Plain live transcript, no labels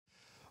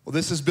Well,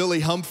 this is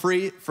Billy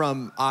Humphrey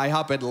from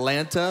IHOP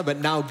Atlanta, but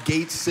now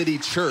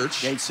GateCity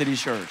Church. GateCity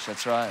Church,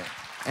 that's right.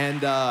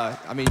 And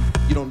I mean,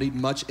 you don't need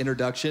much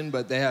introduction,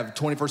 but they have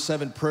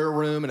 24/7 prayer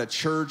room and a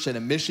church and a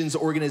missions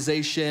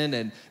organization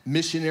and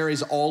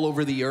missionaries all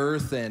over the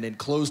earth and in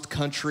closed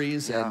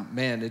countries. Yeah. And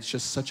man, it's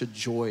just such a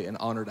joy and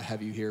honor to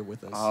have you here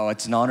with us. Oh,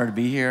 it's an honor to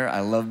be here. I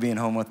love being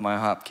home with my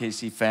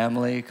IHOPKC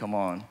family. Come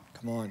on.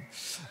 Come on.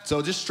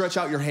 So just stretch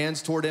out your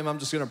hands toward him. I'm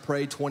just going to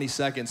pray 20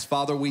 seconds.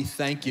 Father, we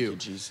thank you,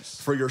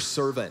 Jesus, for your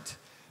servant.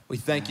 We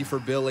thank you for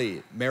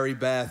Billy, Mary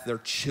Beth, their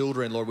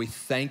children, Lord. We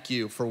thank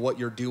you for what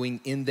you're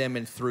doing in them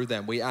and through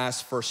them. We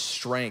ask for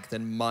strength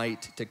and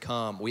might to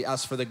come. We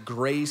ask for the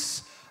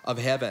grace of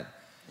heaven,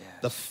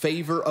 the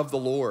favor of the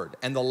Lord,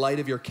 and the light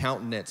of your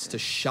countenance to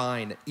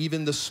shine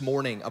even this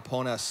morning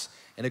upon us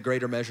in a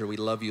greater measure. We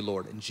love you,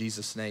 Lord. In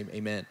Jesus' name,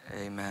 amen.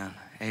 Amen.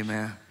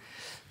 Amen.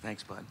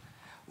 Thanks, bud.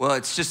 Well,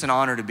 it's just an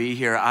honor to be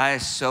here. I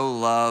so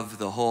love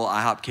the whole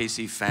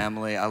IHOPKC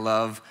family. I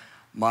love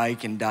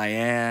Mike and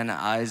Diane,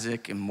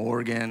 Isaac and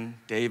Morgan,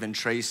 Dave and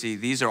Tracy.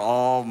 These are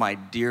all my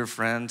dear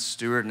friends,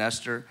 Stuart and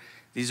Esther.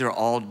 These are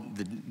all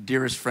the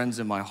dearest friends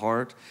in my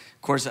heart.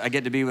 Of course, I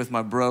get to be with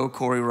my bro,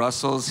 Corey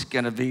Russell's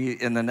gonna be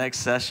in the next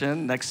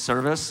session, next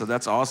service, so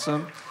that's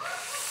awesome.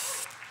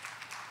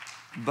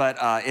 But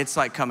it's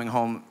like coming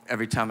home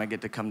every time I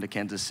get to come to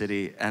Kansas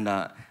City. And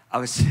I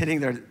was sitting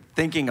there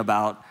thinking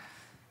about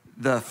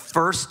the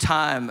first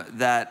time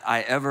that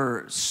I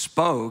ever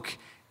spoke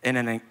in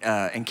an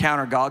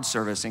Encounter God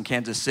service in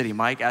Kansas City.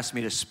 Mike asked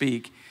me to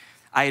speak.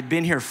 I had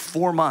been here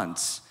 4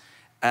 months,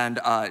 and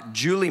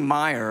Julie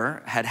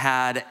Meyer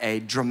had a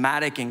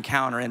dramatic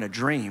encounter in a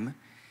dream,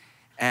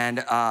 and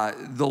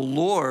the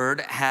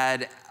Lord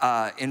had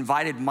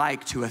invited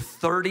Mike to a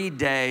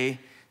 30-day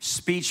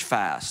speech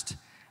fast.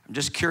 I'm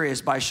just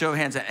curious, by show of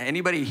hands,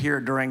 anybody here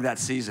during that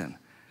season?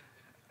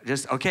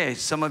 Okay,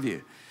 some of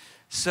you.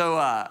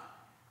 So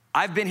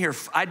I'd been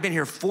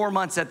here 4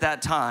 months at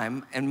that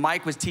time, and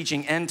Mike was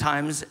teaching end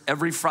times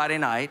every Friday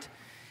night.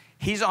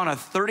 He's on a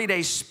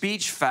 30-day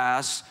speech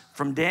fast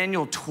from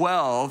Daniel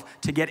 12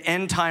 to get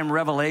end time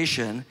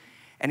revelation,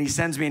 and he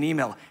sends me an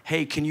email.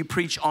 Hey, can you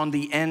preach on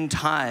the end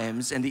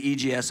times in the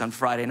EGS on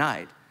Friday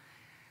night?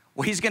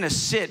 Well, he's gonna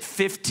sit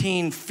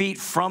 15 feet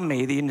from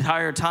me the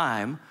entire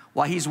time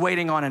while he's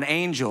waiting on an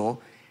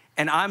angel,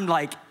 and I'm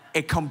like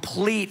a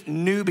complete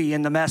newbie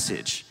in the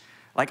message.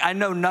 Like, I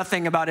know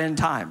nothing about end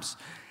times.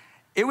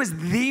 It was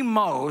the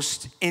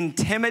most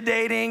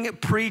intimidating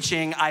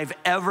preaching I've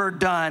ever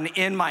done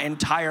in my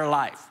entire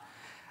life.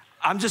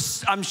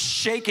 I'm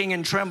shaking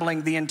and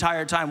trembling the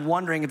entire time,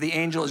 wondering if the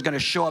angel is gonna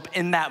show up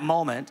in that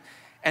moment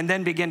and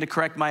then begin to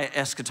correct my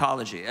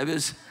eschatology. It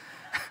was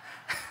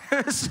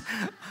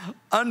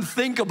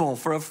unthinkable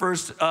for a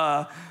first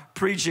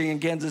preaching in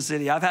Kansas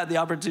City. I've had the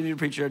opportunity to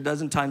preach here a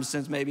dozen times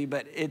since maybe,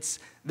 but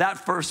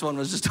that first one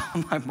was just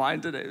on my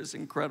mind today. It was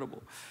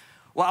incredible.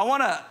 Well, I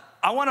want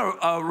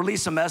to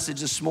release a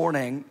message this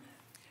morning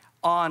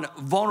on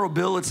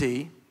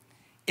vulnerability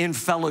in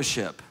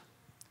fellowship.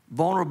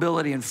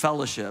 Vulnerability in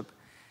fellowship.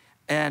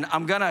 And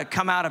I'm going to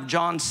come out of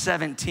John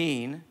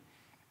 17,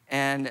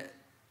 and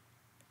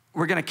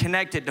we're going to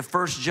connect it to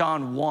 1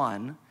 John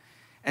 1.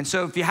 And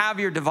so if you have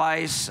your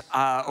device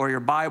or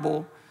your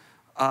Bible,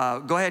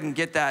 go ahead and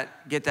get that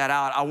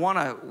out. I want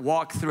to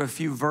walk through a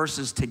few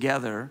verses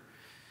together.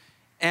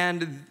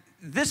 And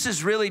this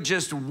is really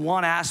just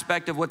one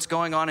aspect of what's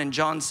going on in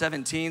John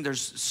 17.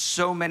 There's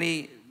so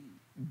many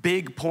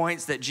big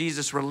points that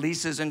Jesus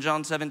releases in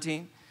John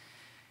 17.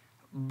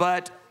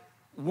 But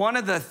one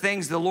of the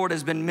things the Lord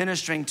has been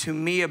ministering to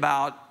me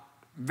about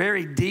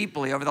very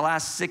deeply over the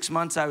last 6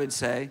 months, I would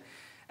say,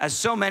 as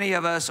so many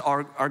of us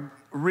are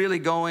really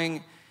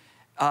going,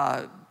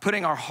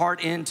 putting our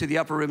heart into the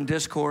Upper Room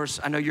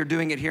Discourse. I know you're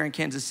doing it here in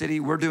Kansas City.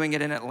 We're doing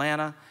it in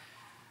Atlanta.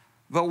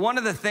 But one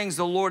of the things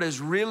the Lord has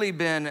really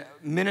been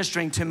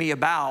ministering to me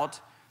about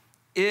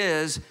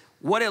is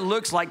what it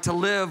looks like to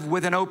live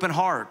with an open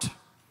heart,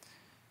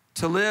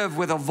 to live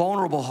with a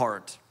vulnerable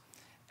heart.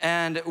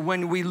 And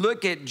when we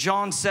look at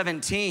John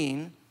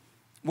 17,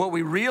 what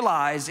we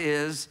realize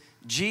is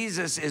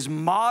Jesus is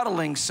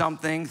modeling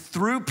something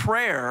through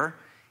prayer.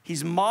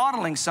 He's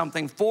modeling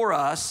something for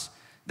us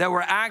that we're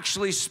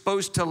actually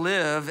supposed to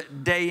live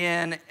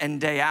day in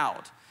and day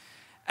out.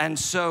 And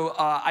so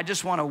I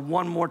just want to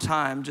one more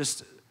time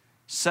just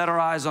set our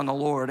eyes on the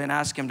Lord and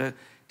ask him to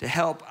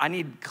help. I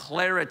need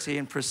clarity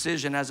and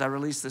precision as I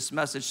release this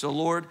message. So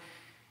Lord,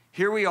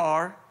 here we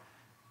are.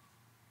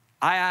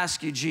 I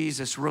ask you,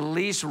 Jesus,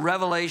 release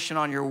revelation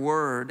on your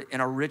word in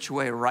a rich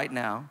way right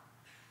now.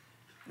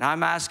 And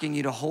I'm asking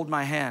you to hold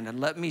my hand and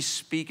let me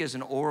speak as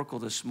an oracle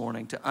this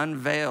morning to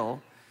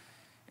unveil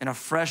in a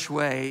fresh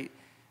way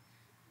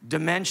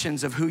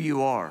dimensions of who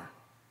you are.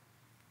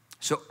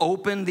 So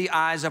open the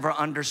eyes of our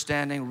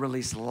understanding,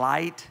 release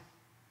light.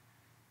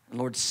 And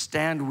Lord,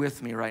 stand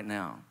with me right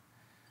now.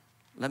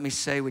 Let me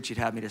say what you'd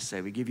have me to say.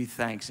 We give you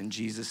thanks in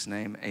Jesus'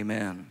 name,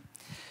 amen.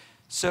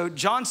 So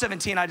John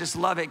 17, I just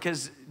love it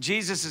because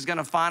Jesus is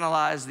gonna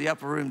finalize the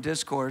Upper Room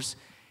Discourse.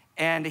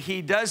 and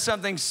he does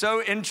something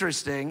so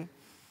interesting.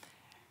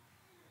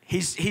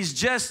 He's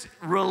just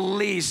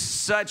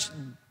released such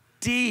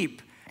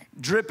deep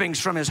drippings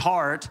from his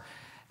heart,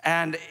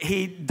 and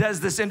he does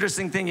this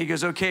interesting thing. He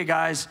goes, okay,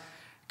 guys,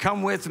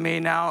 come with me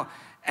now.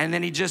 And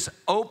then he just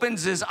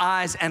opens his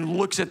eyes and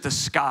looks at the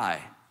sky.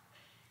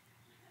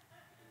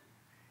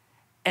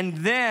 And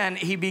then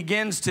he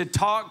begins to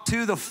talk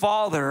to the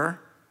Father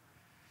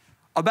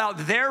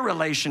about their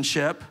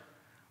relationship,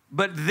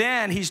 but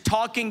then he's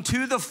talking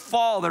to the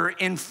Father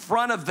in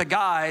front of the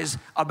guys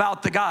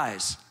about the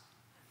guys.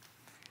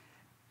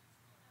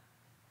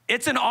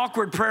 It's an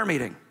awkward prayer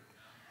meeting.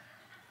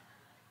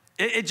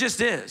 It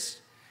just is.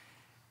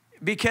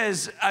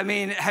 Because, I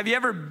mean, have you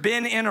ever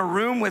been in a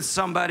room with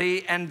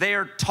somebody and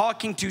they're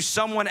talking to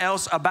someone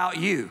else about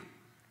you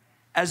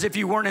as if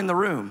you weren't in the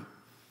room?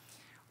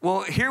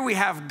 Well, here we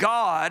have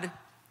God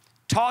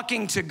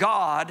talking to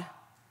God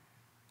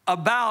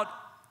about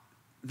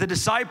the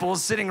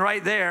disciples sitting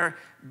right there,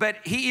 but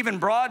he even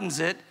broadens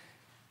it.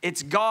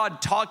 It's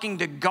God talking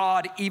to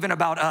God even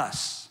about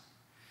us.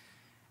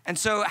 And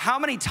so how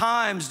many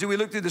times do we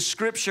look through the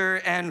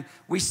scripture and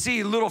we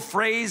see little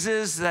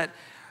phrases that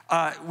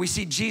we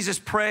see Jesus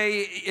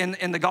pray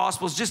in the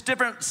Gospels, just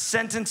different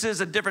sentences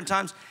at different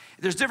times.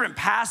 There's different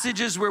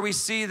passages where we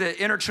see the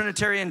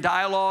intertrinitarian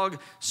dialogue.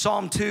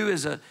 Psalm 2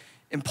 is an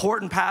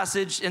important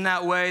passage in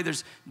that way.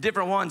 There's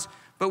different ones.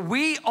 But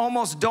we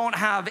almost don't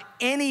have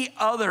any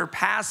other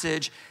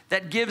passage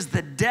that gives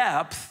the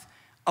depth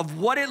of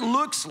what it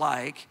looks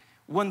like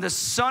when the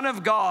Son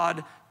of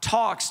God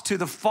talks to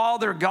the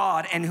Father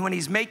God, and when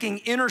he's making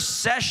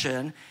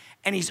intercession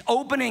and he's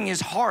opening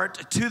his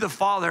heart to the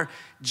Father.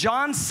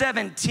 John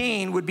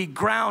 17 would be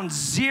ground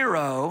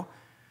zero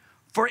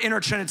for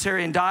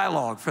intertrinitarian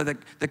dialogue, for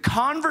the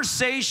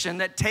conversation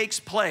that takes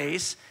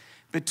place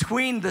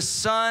between the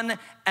Son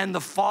and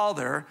the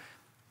Father.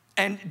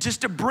 And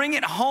just to bring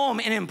it home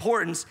in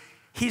importance,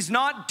 he's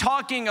not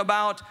talking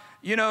about,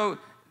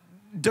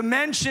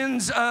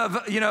 dimensions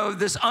of,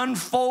 this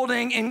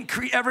unfolding,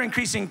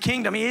 ever-increasing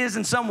kingdom. He is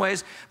in some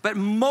ways, but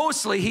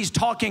mostly he's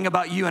talking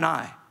about you and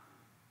I.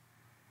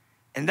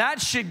 And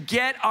that should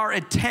get our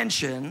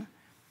attention,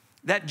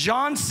 that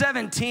John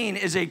 17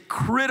 is a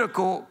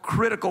critical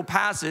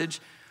passage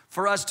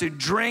for us to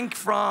drink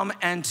from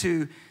and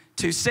to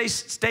stay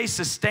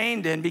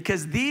sustained in,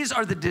 because these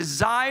are the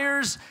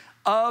desires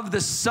of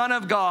the Son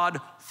of God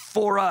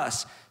for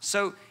us.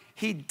 So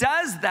he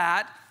does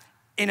that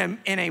in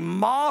a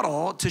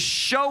model to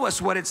show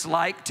us what it's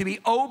like to be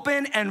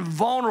open and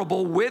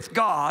vulnerable with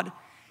God.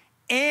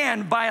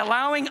 And by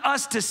allowing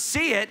us to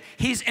see it,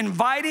 he's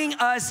inviting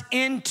us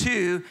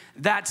into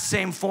that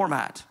same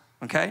format,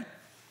 okay?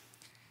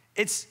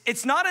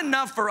 It's not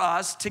enough for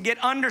us to get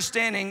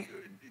understanding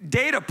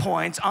data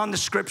points on the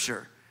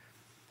scripture.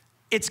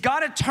 It's got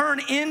to turn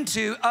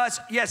into us,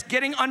 yes,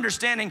 getting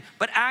understanding,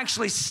 but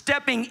actually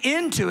stepping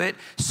into it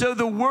so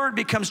the word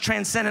becomes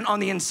transcendent on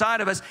the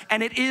inside of us,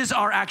 and it is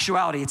our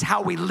actuality. It's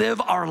how we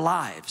live our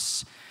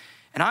lives.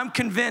 And I'm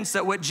convinced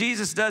that what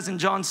Jesus does in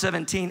John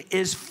 17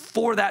 is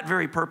for that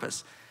very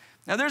purpose.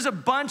 Now, there's a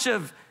bunch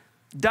of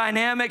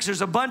dynamics.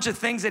 There's a bunch of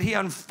things that he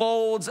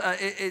unfolds.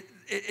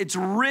 It's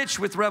rich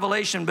with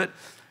revelation, but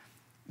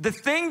the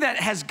thing that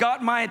has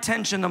got my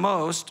attention the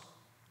most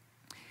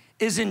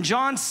is in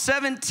John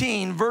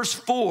 17, verse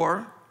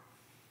 4,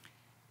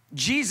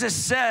 Jesus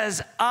says,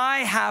 I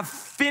have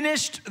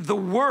finished the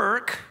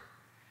work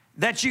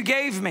that you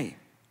gave me.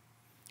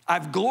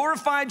 I've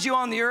glorified you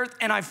on the earth,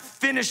 and I've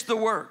finished the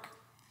work.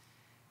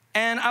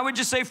 And I would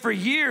just say, for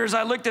years,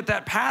 I looked at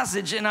that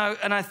passage, and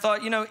I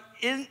thought,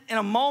 in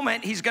a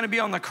moment, he's gonna be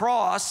on the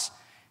cross,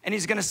 and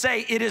he's gonna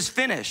say, it is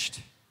finished.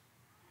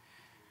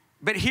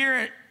 But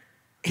here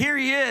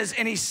he is,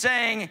 and he's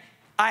saying,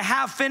 I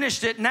have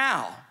finished it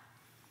now.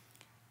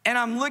 And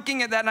I'm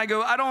looking at that and I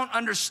go, I don't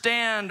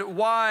understand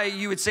why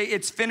you would say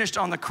it's finished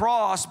on the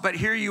cross, but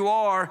here you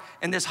are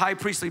in this high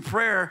priestly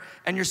prayer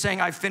and you're saying,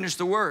 I finished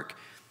the work.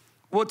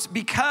 Well, it's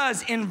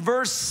because in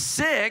verse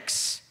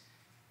 6,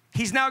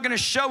 he's now gonna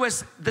show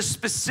us the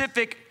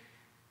specific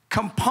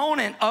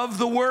component of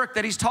the work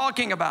that he's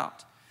talking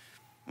about.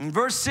 In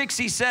verse 6,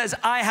 he says,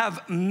 I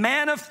have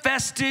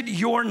manifested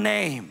your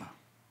name.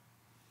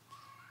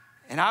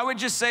 And I would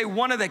just say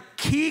one of the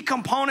key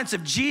components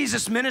of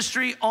Jesus'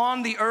 ministry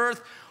on the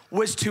earth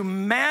was to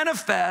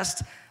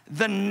manifest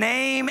the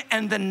name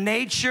and the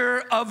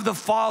nature of the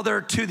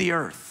Father to the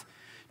earth.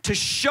 To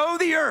show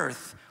the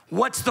earth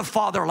what's the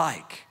Father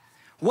like,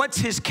 what's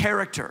his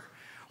character,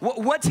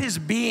 what's his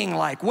being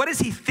like, what does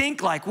he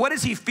think like, what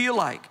does he feel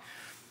like.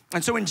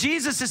 And so when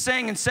Jesus is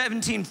saying in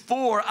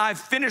 17:4, I've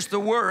finished the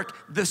work,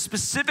 the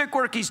specific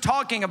work he's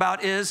talking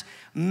about is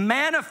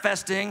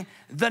manifesting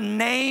the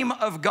name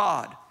of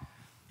God.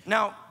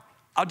 Now,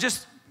 I'll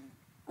just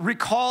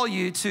recall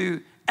you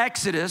to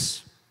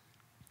Exodus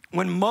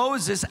when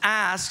Moses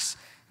asks,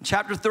 in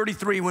chapter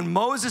 33, when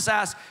Moses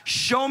asks,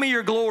 show me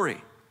your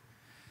glory.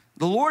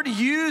 The Lord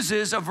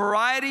uses a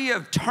variety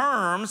of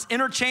terms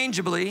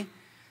interchangeably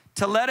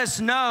to let us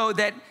know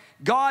that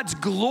God's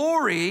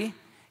glory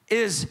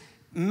is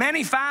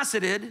many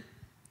faceted,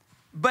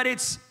 but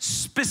it's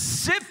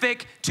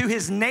specific to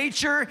his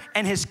nature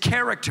and his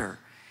character.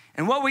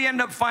 And what we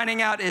end up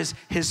finding out is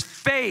his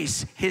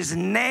face, his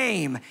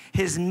name,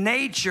 his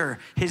nature,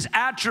 his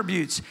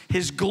attributes,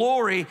 his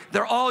glory,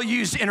 they're all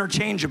used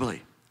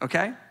interchangeably,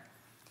 okay?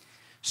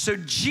 So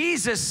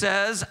Jesus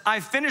says, I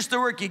finished the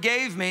work you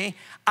gave me.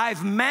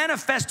 I've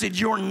manifested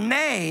your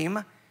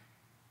name.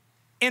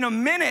 In a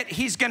minute,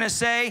 he's gonna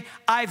say,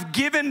 I've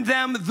given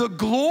them the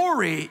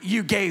glory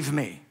you gave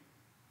me.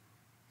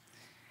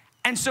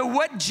 And so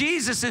what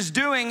Jesus is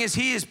doing is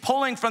he is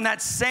pulling from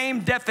that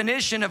same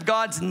definition of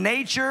God's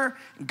nature,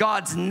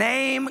 God's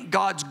name,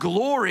 God's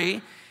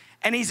glory,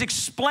 and he's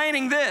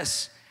explaining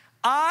this.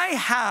 I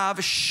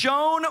have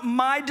shown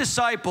my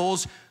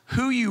disciples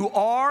who you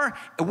are,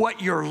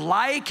 what you're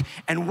like,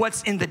 and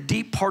what's in the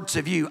deep parts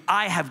of you.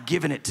 I have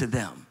given it to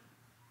them.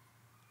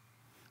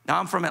 Now,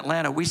 I'm from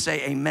Atlanta. We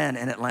say amen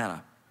in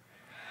Atlanta.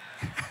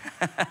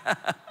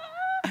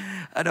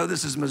 I know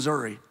this is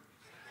Missouri.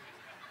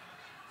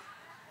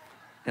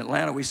 In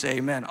Atlanta, we say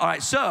amen. All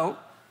right, so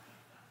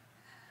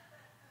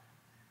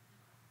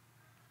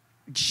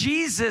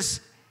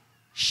Jesus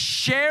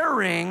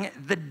sharing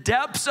the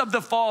depths of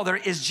the Father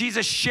is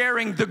Jesus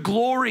sharing the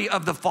glory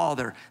of the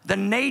Father, the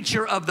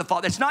nature of the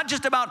Father. It's not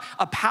just about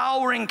a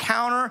power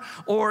encounter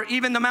or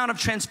even the Mount of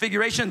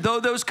Transfiguration,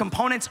 though those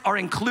components are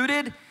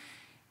included.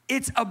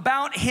 It's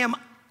about him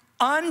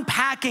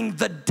unpacking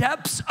the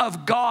depths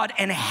of God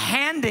and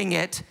handing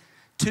it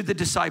to the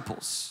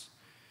disciples.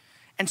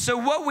 And so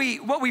what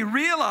we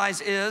realize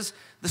is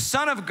the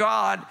Son of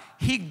God,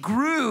 he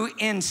grew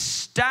in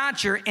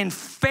stature, in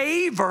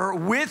favor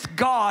with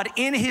God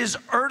in his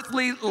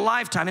earthly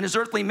lifetime, in his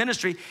earthly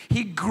ministry.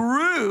 He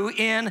grew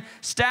in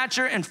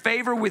stature and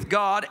favor with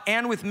God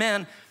and with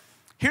men.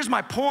 Here's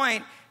my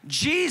point.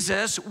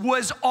 Jesus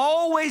was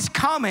always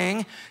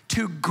coming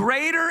to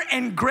greater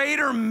and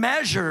greater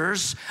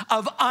measures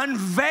of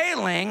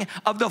unveiling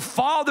of the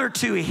Father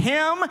to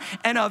him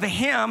and of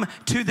him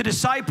to the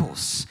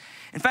disciples.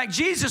 In fact,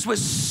 Jesus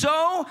was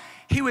so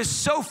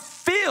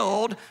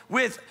filled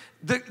with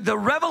the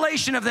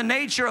revelation of the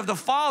nature of the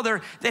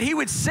Father that he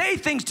would say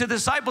things to the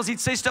disciples. He'd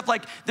say stuff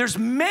like, there's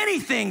many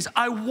things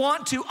I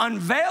want to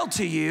unveil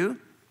to you,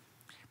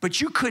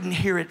 but you couldn't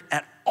hear it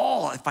at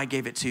all if I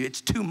gave it to you.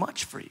 It's too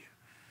much for you.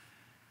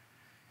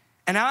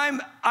 And I'm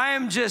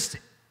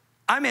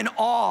in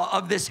awe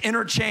of this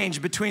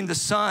interchange between the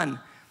Son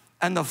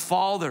and the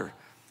Father.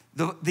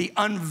 The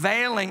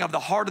unveiling of the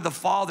heart of the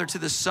Father to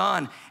the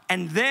Son,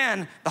 and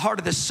then the heart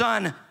of the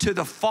Son to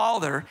the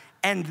Father,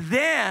 and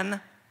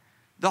then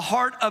the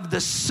heart of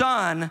the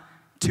Son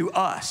to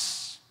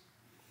us.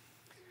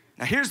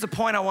 Now here's the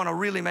point I want to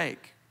really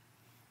make.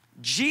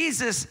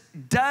 Jesus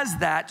does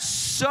that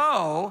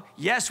so,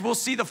 yes, we'll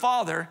see the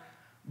Father,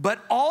 but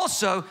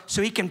also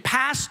so he can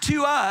pass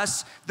to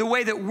us the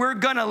way that we're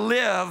gonna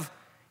live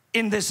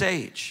in this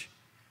age.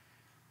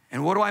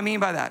 And what do I mean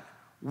by that?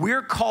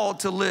 We're called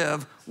to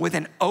live with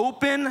an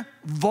open,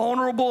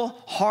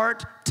 vulnerable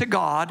heart to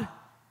God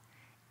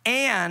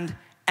and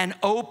an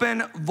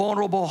open,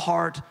 vulnerable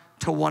heart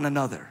to one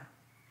another.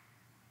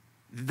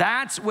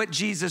 That's what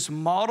Jesus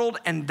modeled,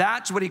 and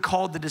that's what he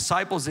called the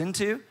disciples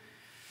into.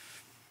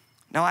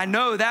 Now, I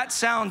know that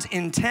sounds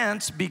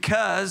intense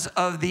because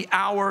of the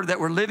hour that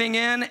we're living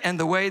in and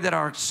the way that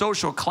our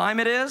social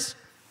climate is,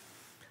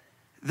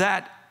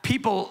 that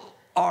people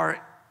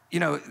are,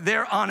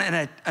 they're on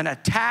an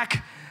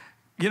attack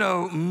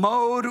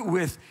mode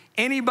with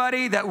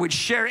anybody that would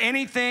share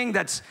anything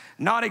that's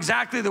not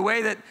exactly the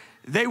way that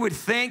they would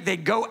think. They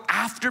go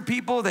after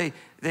people. They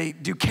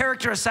do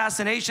character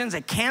assassinations.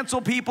 They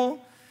cancel people.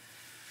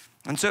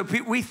 And so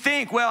we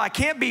think, well, I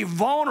can't be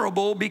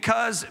vulnerable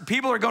because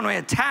people are going to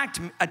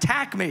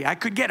attack me. I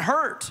could get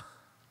hurt.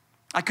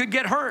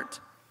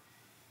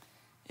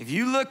 If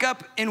you look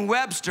up in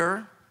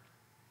Webster,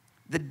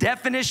 the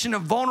definition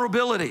of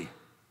vulnerability,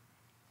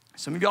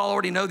 some of y'all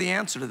already know the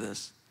answer to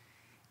this.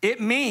 It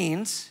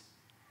means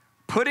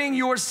putting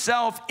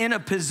yourself in a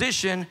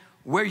position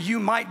where you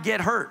might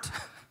get hurt.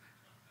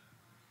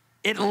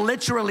 It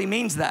literally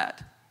means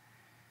that.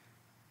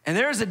 And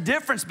there's a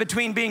difference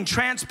between being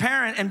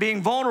transparent and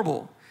being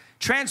vulnerable.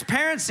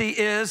 Transparency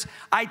is,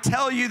 I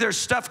tell you there's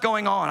stuff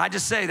going on. I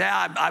just say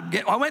that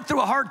I went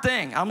through a hard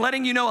thing. I'm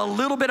letting you know a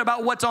little bit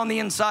about what's on the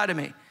inside of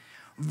me.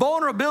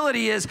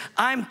 Vulnerability is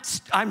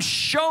I'm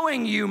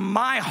showing you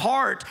my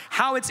heart,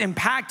 how it's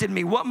impacted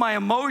me, what my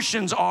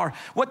emotions are,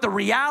 what the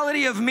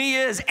reality of me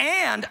is,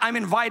 and I'm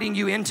inviting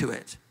you into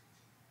it.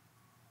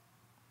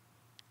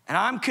 And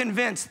I'm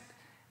convinced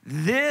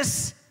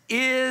this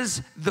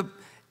is the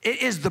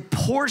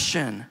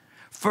portion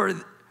for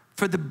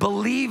the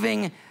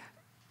believing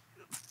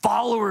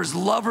followers,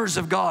 lovers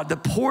of God, the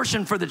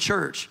portion for the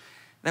church,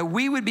 that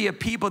we would be a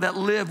people that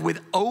live with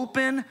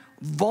open,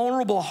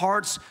 vulnerable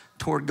hearts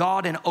toward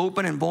God and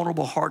open and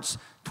vulnerable hearts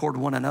toward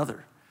one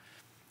another.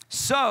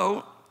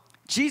 So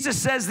Jesus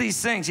says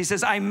these things. He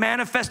says, I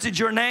manifested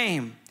your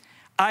name.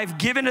 I've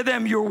given to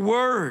them your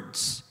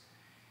words.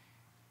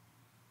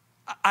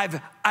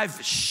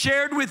 I've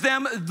shared with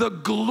them the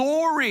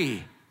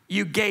glory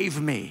you gave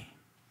me.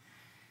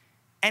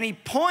 And he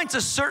points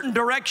a certain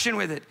direction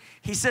with it.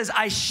 He says,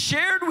 I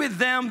shared with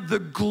them the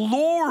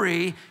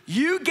glory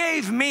you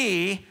gave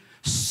me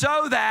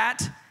so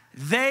that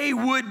they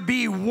would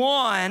be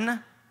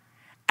one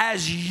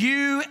as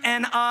you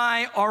and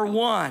I are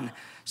one.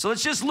 So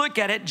let's just look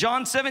at it.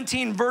 John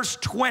 17, verse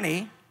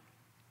 20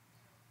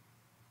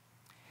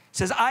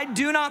 says, I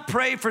do not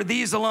pray for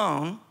these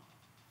alone,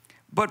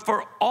 but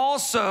for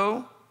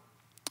also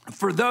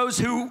for those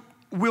who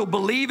will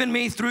believe in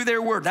me through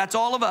their word. That's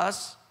all of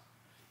us.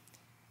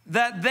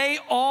 That they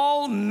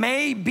all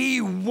may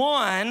be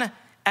one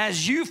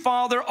as you,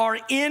 Father, are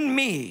in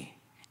me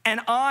and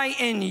I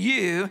in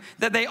you,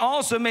 that they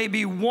also may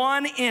be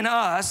one in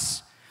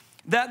us,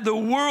 that the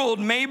world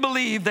may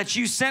believe that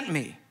you sent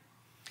me.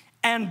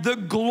 And the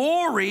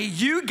glory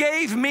you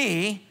gave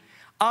me,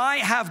 I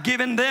have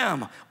given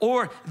them.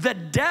 Or the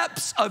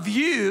depths of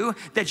you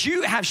that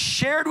you have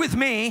shared with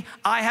me,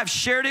 I have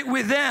shared it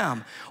with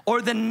them.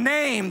 Or the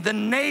name, the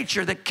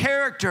nature, the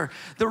character,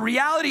 the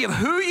reality of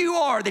who you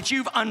are that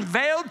you've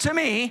unveiled to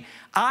me,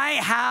 I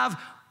have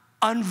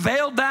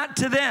unveiled that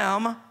to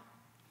them,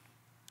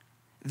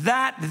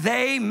 that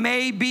they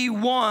may be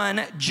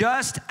one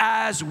just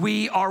as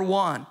we are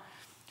one.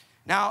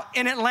 Now,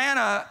 in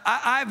Atlanta,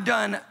 I've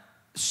done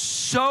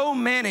so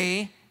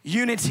many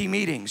unity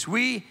meetings.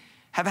 We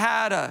have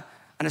had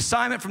an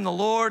assignment from the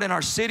Lord in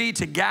our city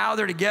to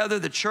gather together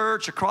the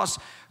church across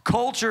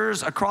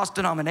cultures, across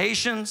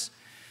denominations.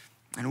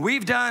 And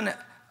we've done,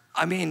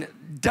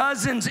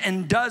 dozens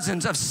and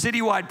dozens of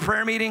citywide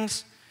prayer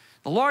meetings.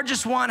 The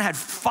largest one had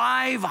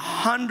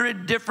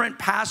 500 different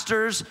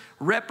pastors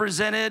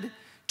represented,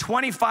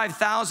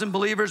 25,000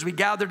 believers. We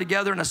gathered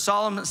together in a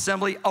solemn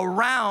assembly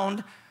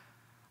around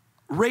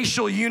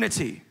racial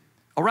unity,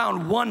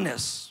 around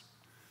oneness.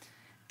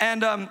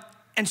 And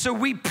so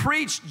we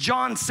preached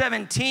John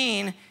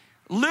 17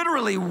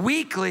 literally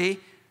weekly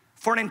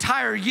for an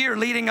entire year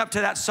leading up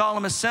to that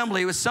solemn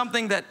assembly. It was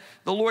something that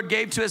the Lord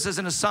gave to us as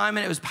an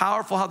assignment. It was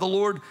powerful how the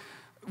Lord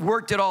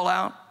worked it all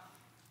out.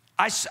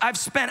 I've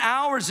spent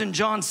hours in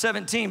John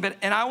 17,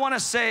 and I want to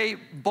say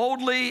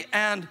boldly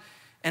and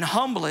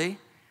humbly,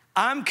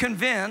 I'm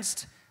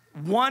convinced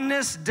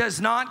oneness does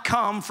not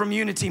come from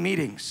unity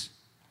meetings.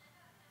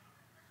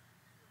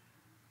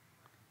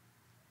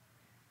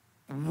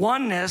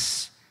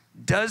 Oneness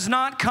does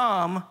not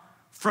come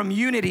from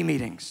unity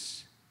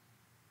meetings.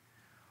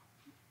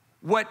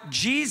 What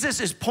Jesus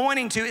is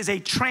pointing to is a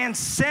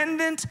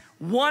transcendent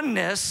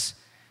oneness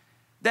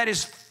that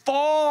is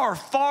far,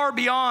 far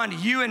beyond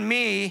you and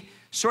me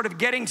sort of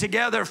getting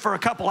together for a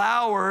couple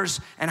hours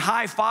and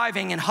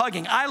high-fiving and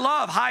hugging. I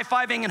love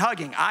high-fiving and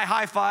hugging. I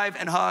high-five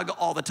and hug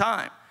all the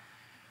time.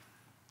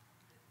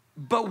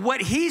 But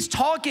what he's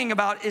talking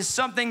about is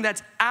something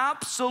that's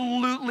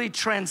absolutely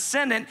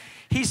transcendent.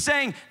 He's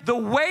saying the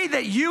way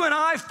that you and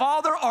I,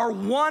 Father, are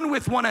one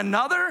with one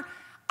another,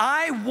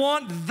 I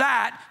want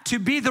that to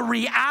be the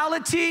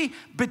reality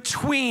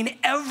between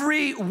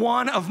every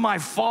one of my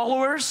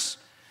followers.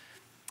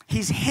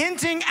 He's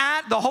hinting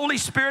at the Holy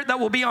Spirit that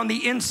will be on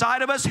the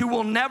inside of us, who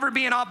will never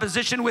be in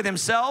opposition with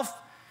himself.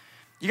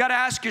 You got to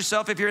ask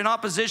yourself, if you're in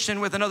opposition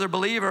with another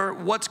believer,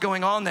 what's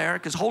going on there?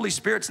 Because Holy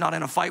Spirit's not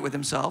in a fight with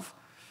himself.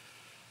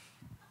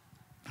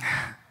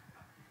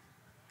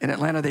 In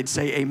Atlanta, they'd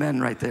say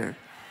amen right there.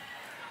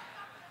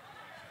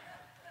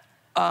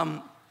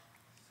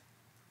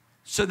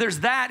 So there's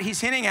that he's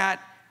hinting at,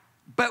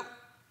 but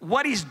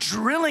what he's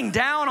drilling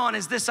down on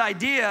is this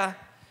idea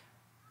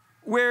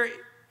where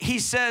he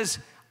says,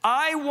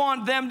 I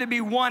want them to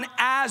be one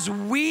as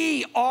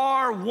we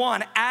are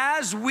one,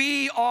 as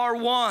we are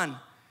one.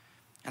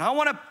 And I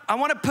want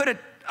to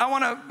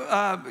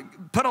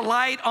put a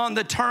light on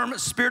the term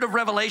spirit of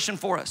revelation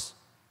for us.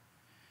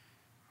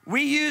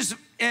 We use,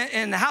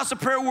 in the House of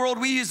Prayer world,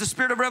 we use the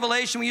spirit of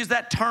revelation. We use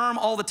that term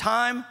all the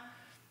time.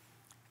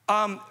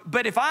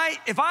 But if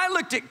I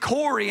looked at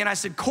Corey and I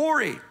said,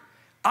 Corey,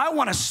 I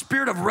want a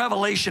spirit of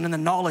revelation in the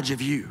knowledge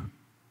of you.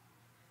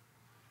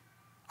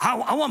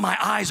 I want my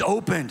eyes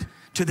opened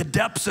to the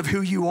depths of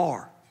who you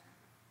are.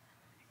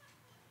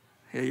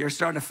 Yeah, you're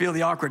starting to feel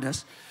the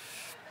awkwardness.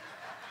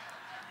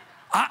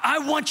 I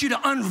want you to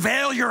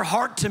unveil your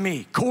heart to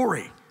me,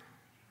 Corey.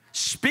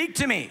 Speak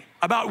to me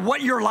about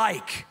what you're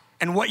like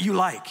and what you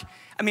like.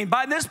 I mean,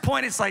 by this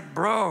point, it's like,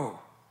 bro,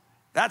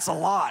 that's a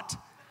lot.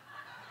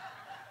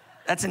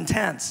 That's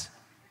intense.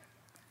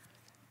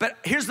 But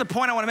here's the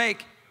point I want to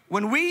make.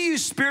 When we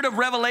use spirit of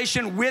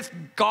revelation with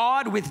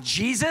God, with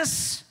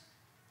Jesus,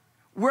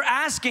 we're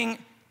asking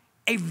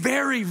a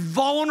very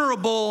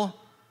vulnerable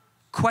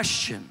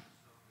question.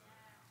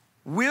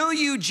 Will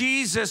you,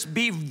 Jesus,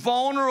 be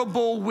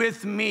vulnerable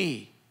with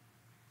me?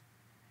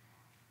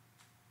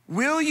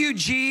 Will you,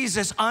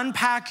 Jesus,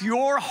 unpack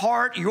your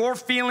heart, your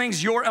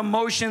feelings, your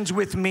emotions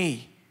with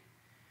me?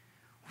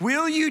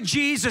 Will you,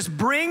 Jesus,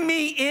 bring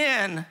me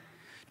in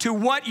to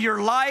what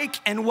you're like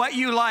and what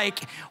you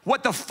like,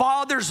 what the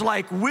Father's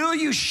like? Will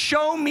you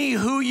show me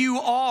who you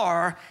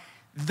are?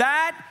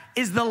 That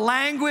is the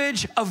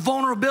language of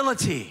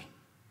vulnerability.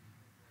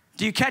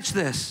 Do you catch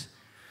this?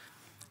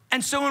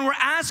 And so when we're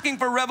asking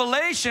for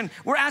revelation,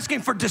 we're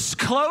asking for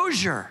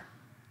disclosure.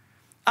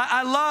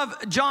 I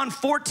love John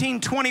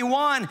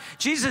 14:21.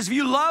 Jesus, if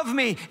you love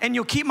me and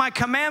you'll keep my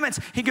commandments,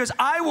 he goes,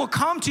 I will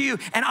come to you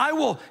and I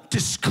will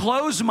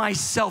disclose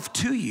myself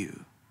to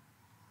you.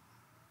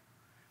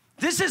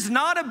 This is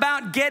not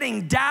about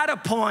getting data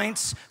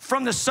points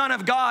from the Son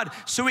of God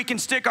so we can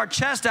stick our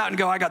chest out and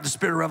go, I got the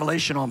spirit of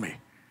revelation on me.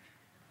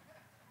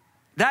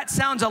 That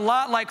sounds a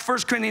lot like 1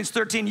 Corinthians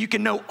 13. You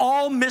can know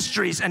all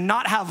mysteries and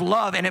not have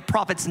love, and it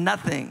profits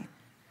nothing.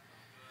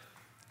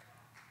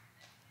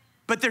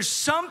 But there's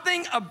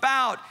something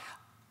about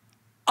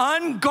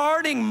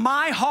unguarding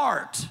my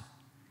heart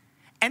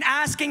and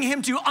asking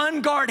him to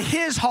unguard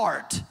his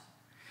heart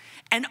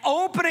and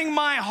opening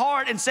my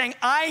heart and saying,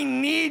 I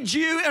need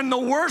you in the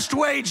worst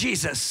way,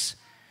 Jesus.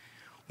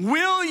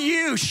 Will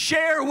you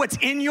share what's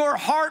in your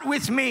heart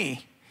with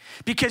me?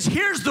 Because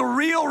here's the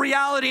real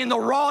reality and the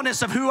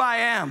rawness of who I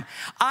am.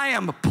 I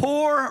am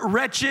poor,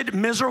 wretched,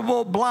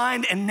 miserable,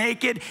 blind, and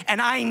naked,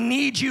 and I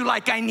need you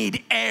like I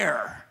need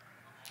air.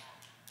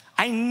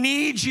 I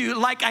need you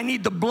like I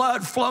need the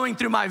blood flowing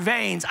through my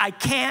veins. I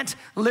can't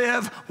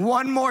live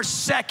one more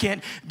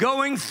second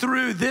going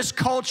through this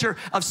culture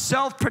of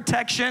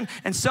self-protection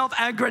and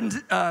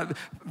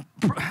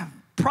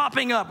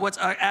propping up what's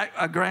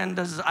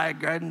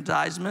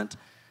aggrandizement.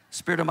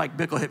 Spirit of Mike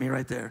Bickle hit me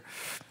right there.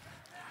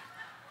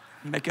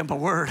 Make up a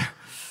word.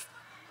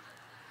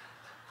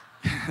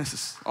 This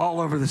is all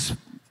over this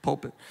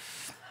pulpit.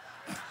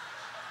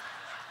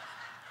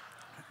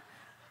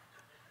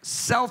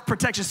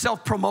 Self-protection,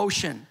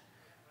 self-promotion.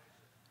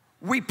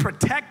 We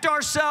protect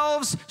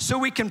ourselves so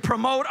we can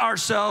promote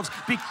ourselves.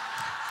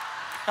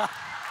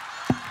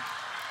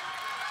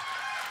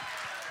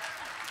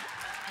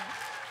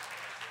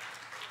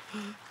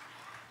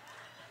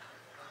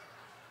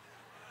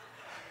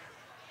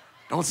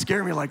 Don't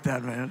scare me like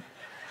that, man.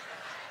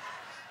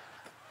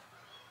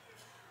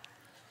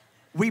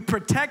 We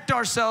protect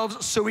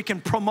ourselves so we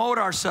can promote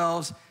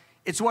ourselves.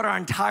 It's what our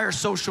entire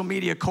social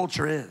media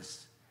culture is.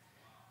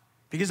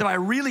 Because if I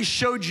really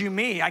showed you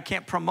me, I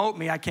can't promote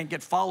me, I can't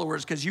get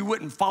followers because you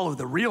wouldn't follow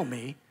the real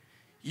me.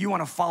 You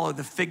want to follow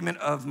the figment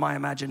of my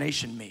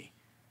imagination me.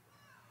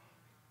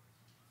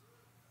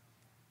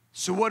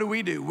 So what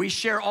do? We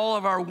share all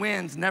of our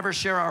wins, never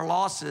share our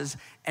losses,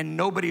 and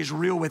nobody's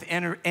real with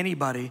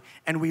anybody,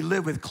 and we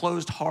live with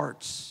closed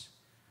hearts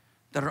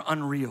that are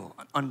unreal,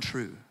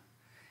 untrue.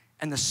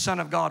 And the Son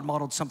of God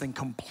modeled something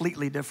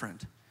completely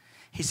different.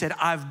 He said,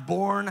 I've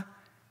borne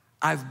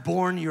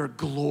your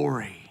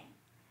glory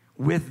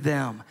with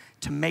them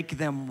to make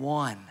them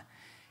one.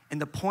 And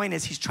the point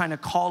is, he's trying to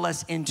call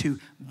us into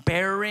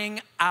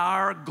bearing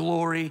our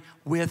glory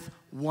with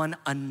one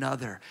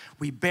another.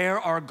 We bear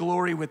our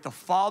glory with the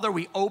Father.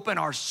 We open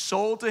our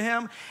soul to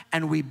him,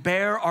 and we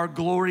bear our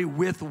glory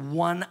with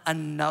one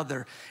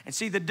another. And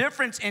see, the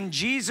difference in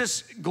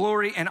Jesus'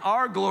 glory and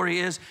our glory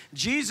is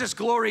Jesus'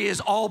 glory is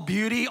all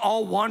beauty,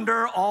 all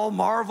wonder, all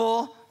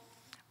marvel.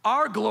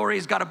 Our glory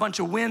has got a bunch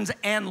of wins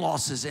and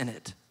losses in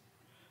it.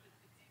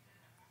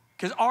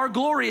 Because our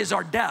glory is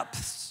our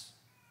depths.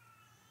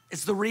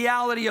 It's the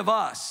reality of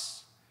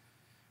us.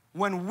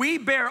 When we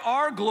bear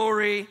our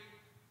glory,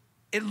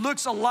 it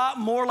looks a lot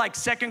more like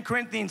 2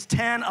 Corinthians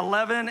 10,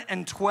 11,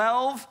 and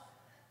 12.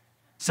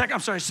 2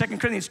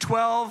 Corinthians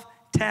 12,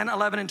 10,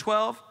 11, and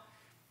 12,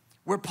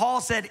 where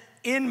Paul said,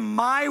 in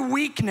my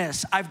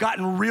weakness, I've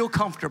gotten real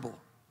comfortable.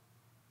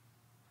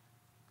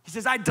 He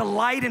says, I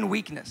delight in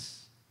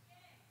weakness.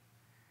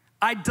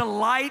 I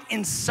delight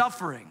in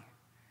suffering.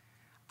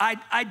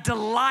 I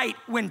delight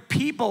when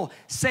people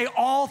say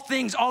all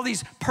things, all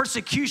these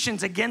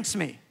persecutions against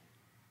me.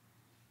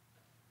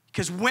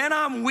 Because when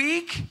I'm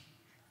weak,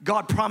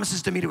 God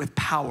promises to meet it with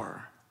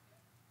power.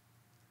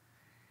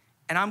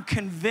 And I'm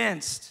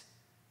convinced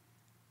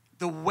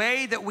the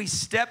way that we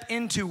step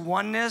into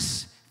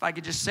oneness, if I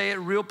could just say it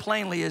real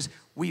plainly, is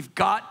we've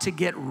got to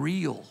get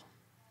real.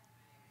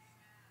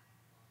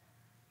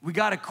 We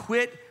got to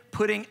quit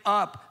putting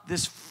up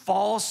this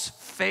false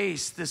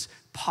face, this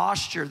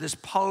posture, this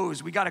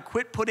pose. We got to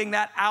quit putting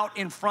that out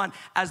in front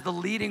as the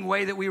leading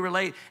way that we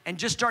relate and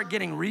just start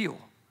getting real.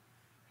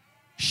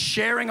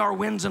 Sharing our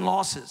wins and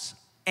losses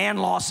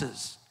and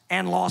losses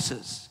and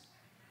losses.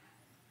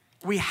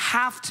 We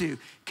have to,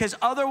 because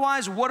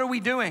otherwise, what are we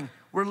doing?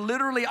 We're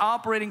literally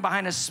operating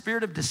behind a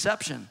spirit of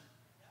deception.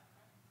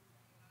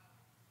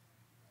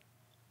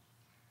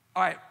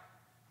 All right,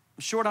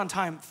 I'm short on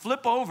time.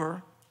 Flip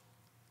over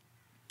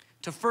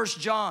to 1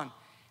 John.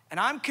 And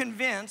I'm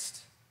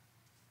convinced,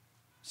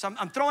 so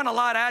I'm throwing a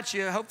lot at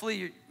you. Hopefully,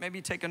 you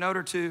maybe take a note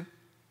or two.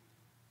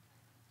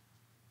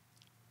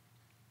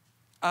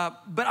 But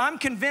I'm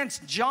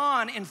convinced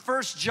John, in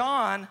 1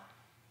 John,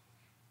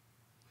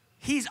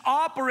 he's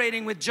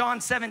operating with John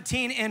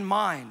 17 in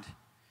mind.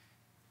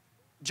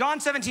 John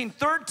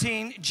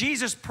 17:13,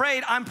 Jesus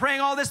prayed, I'm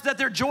praying all this that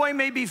their joy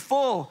may be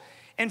full.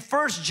 In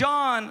 1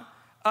 John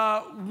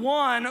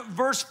 1,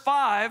 verse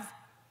 5,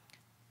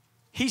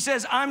 he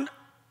says,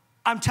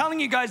 I'm telling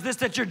you guys this,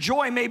 that your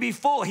joy may be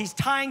full. He's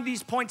tying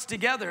these points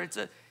together.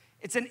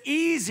 It's an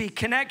easy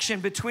connection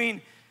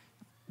between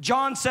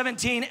John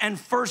 17 and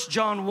 1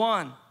 John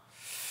 1.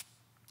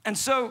 And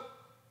so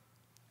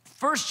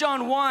 1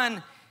 John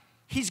 1,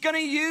 he's going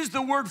to use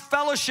the word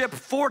fellowship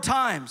 4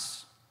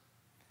 times.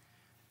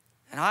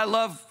 And I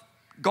love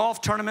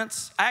golf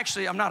tournaments.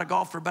 Actually, I'm not a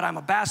golfer, but I'm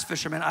a bass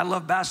fisherman. I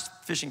love bass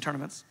fishing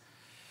tournaments.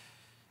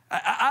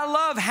 I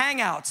love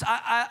hangouts.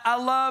 I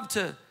love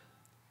to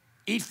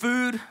eat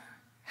food.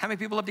 How many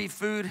people love to eat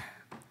food?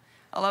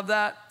 I love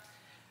that.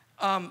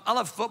 I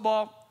love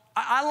football.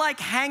 I like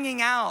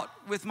hanging out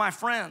with my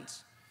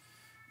friends.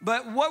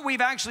 But what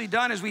we've actually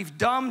done is we've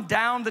dumbed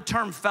down the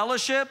term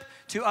fellowship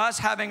to us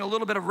having a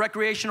little bit of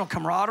recreational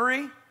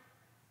camaraderie.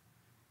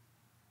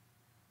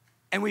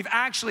 And we've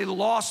actually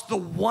lost the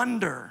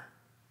wonder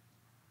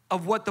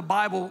of what the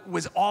Bible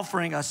was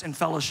offering us in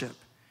fellowship.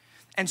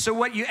 And so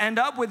what you end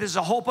up with is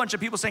a whole bunch of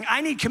people saying,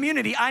 I need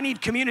community,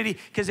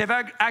 because they've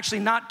actually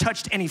not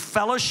touched any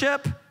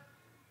fellowship.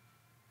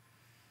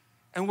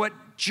 And what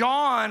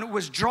John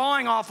was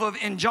drawing off of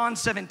in John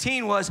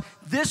 17 was,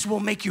 this will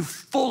make you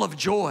full of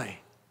joy.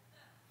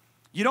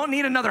 You don't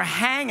need another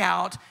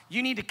hangout.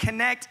 You need to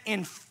connect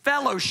in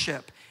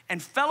fellowship.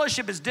 And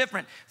fellowship is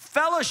different.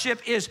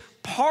 Fellowship is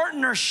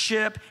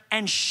partnership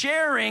and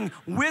sharing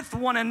with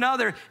one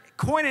another.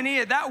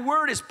 Koinonia, that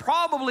word is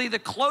probably the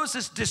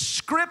closest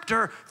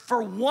descriptor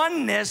for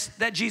oneness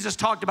that Jesus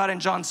talked about in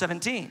John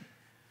 17.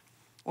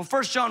 Well,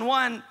 1 John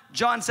 1,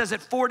 John says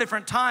it 4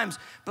 different times,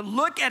 but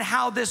look at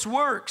how this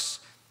works.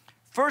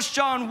 1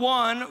 John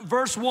 1,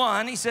 verse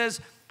 1, he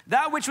says,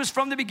 that which was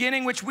from the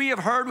beginning, which we have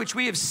heard, which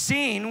we have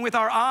seen with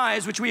our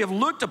eyes, which we have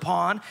looked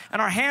upon,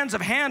 and our hands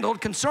have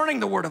handled concerning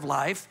the word of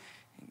life.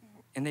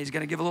 And he's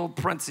going to give a little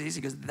parentheses.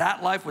 He goes,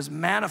 that life was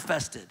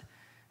manifested,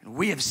 and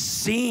we have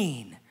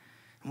seen,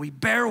 and we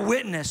bear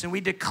witness, and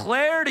we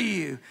declare to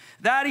you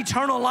that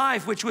eternal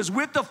life which was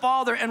with the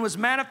Father and was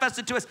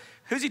manifested to us.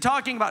 Who's he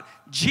talking about?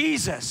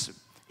 Jesus.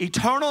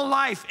 Eternal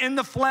life in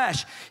the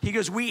flesh. He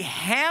goes, we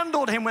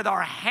handled him with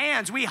our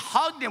hands. We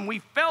hugged him. We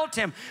felt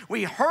him.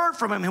 We heard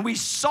from him, and we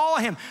saw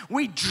him.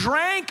 We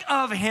drank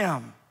of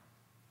him.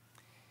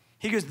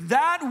 He goes,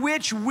 that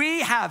which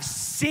we have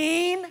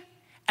seen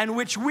and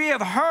which we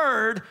have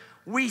heard,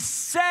 we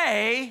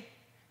say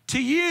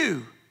to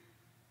you.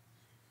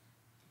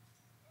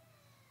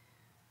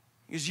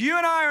 Because you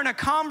and I are in a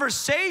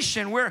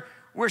conversation where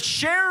we're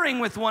sharing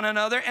with one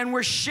another, and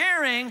we're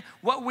sharing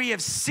what we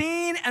have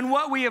seen and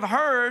what we have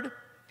heard.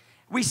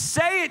 We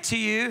say it to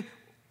you.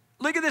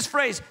 Look at this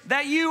phrase,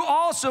 that you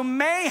also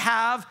may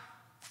have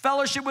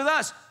fellowship with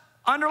us.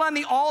 Underline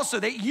the also,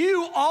 that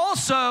you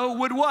also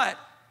would what?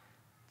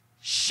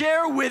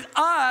 Share with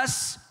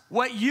us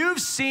what you've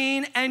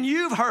seen and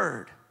you've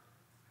heard,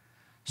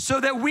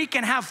 so that we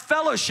can have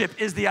fellowship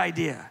is the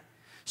idea.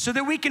 So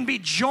that we can be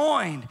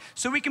joined,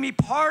 so we can be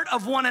part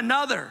of one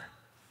another.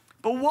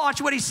 But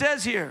watch what he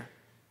says here.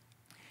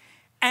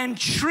 And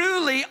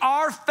truly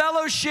our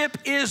fellowship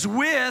is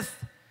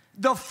with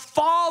the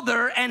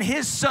Father and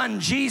his Son,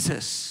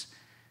 Jesus.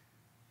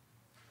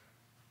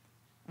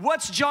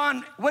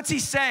 What's he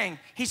saying?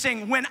 He's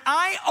saying, when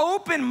I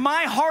open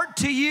my heart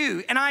to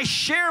you and I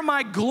share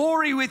my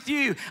glory with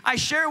you, I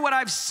share what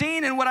I've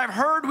seen and what I've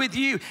heard with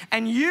you,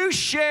 and you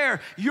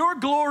share your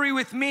glory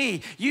with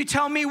me, you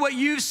tell me what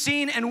you've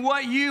seen and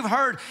what you've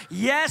heard.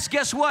 Yes,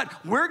 guess what?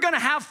 We're gonna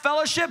have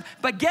fellowship,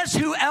 but guess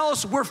who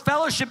else we're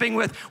fellowshipping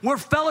with? We're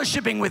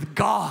fellowshipping with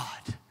God.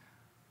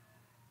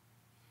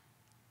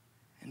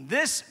 And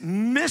this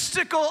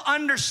mystical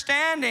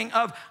understanding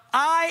of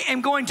I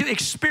am going to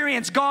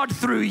experience God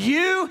through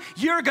you.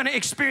 You're going to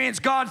experience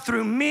God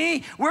through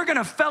me. We're going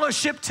to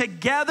fellowship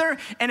together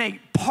in a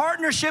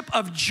partnership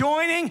of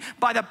joining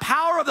by the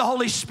power of the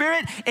Holy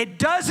Spirit. It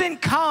doesn't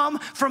come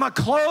from a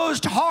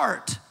closed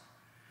heart.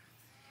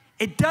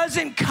 It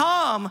doesn't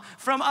come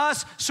from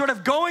us sort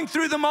of going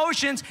through the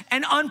motions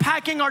and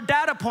unpacking our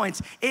data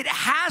points. It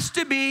has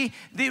to be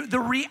the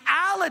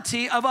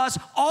reality of us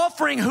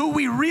offering who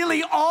we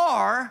really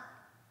are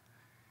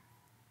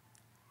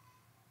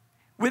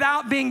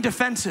without being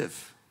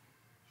defensive,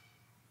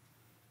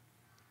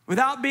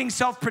 without being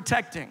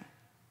self-protecting,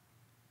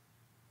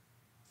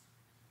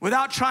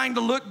 without trying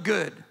to look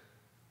good,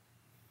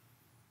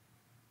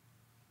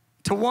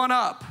 to one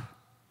up,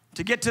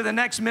 to get to the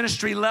next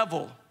ministry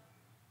level.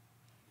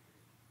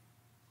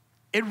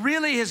 It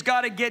really has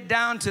got to get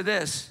down to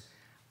this.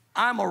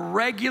 I'm a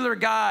regular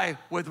guy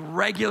with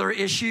regular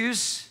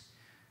issues.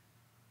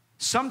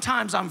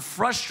 Sometimes I'm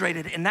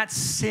frustrated, and that's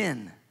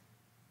sin.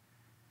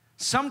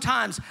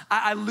 Sometimes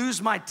I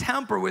lose my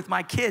temper with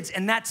my kids,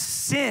 and that's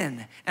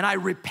sin, and I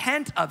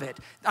repent of it.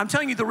 I'm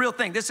telling you the real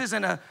thing. This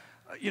isn't a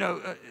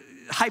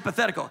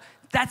hypothetical.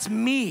 That's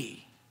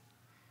me.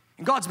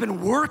 And God's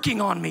been working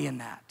on me in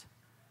that.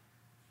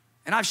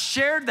 And I've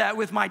shared that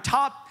with my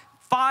top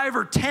 5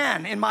 or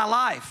 10 in my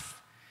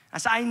life. I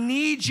said, I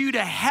need you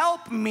to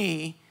help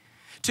me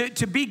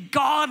to be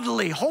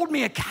godly. Hold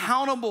me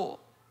accountable.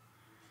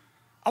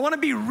 I want to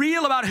be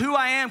real about who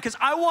I am because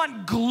I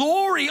want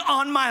glory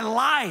on my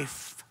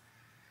life.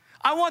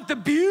 I want the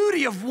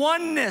beauty of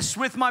oneness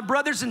with my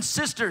brothers and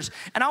sisters.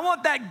 And I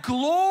want that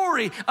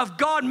glory of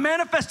God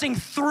manifesting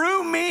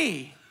through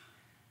me.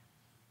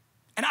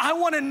 And I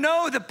want to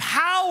know the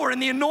power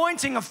and the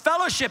anointing of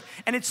fellowship.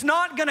 And it's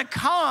not going to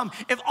come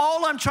if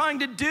all I'm trying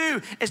to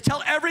do is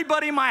tell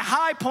everybody my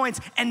high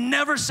points and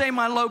never say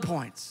my low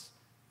points.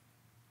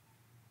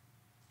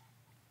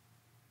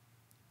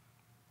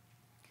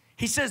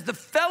 He says the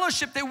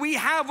fellowship that we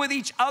have with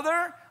each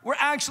other, we're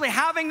actually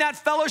having that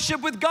fellowship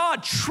with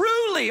God.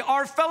 Truly,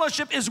 our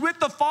fellowship is with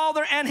the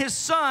Father and His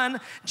Son,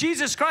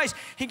 Jesus Christ.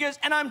 He goes,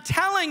 and I'm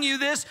telling you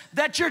this,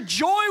 that your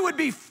joy would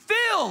be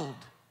filled.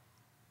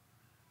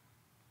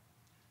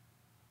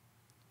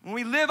 When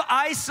we live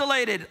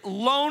isolated,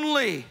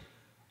 lonely,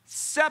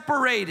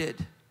 separated,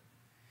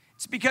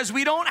 it's because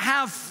we don't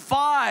have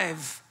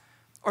 5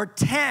 or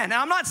 10.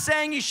 Now, I'm not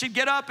saying you should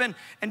get up and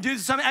do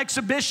some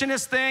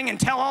exhibitionist thing and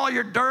tell all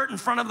your dirt in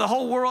front of the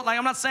whole world. Like,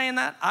 I'm not saying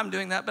that. I'm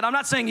doing that, but I'm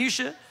not saying you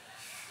should.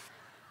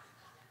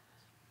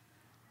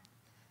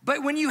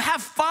 But when you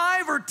have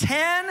 5 or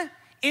 10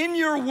 in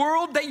your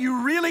world that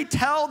you really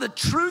tell the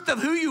truth of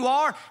who you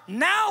are,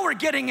 now we're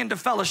getting into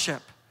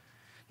fellowship.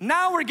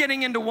 Now we're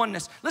getting into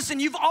oneness. Listen,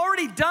 you've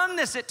already done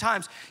this at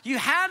times. You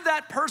had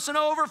that person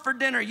over for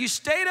dinner. You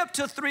stayed up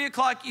till 3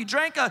 o'clock. You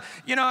drank a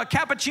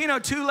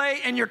cappuccino too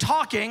late and you're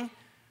talking.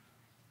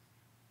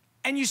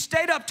 And you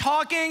stayed up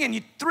talking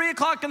and 3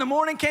 o'clock in the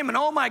morning came and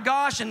oh my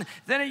gosh. And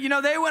then,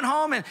 they went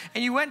home and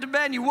you went to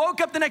bed and you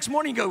woke up the next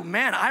morning and you go,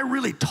 man, I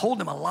really told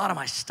them a lot of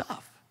my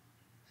stuff.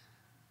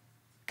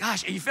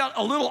 Gosh, you felt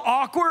a little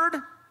awkward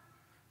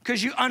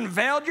because you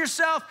unveiled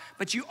yourself,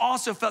 but you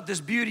also felt this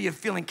beauty of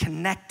feeling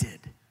connected.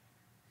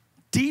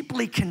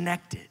 Deeply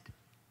connected.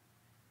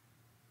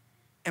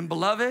 And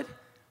beloved,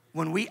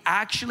 when we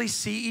actually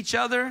see each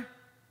other,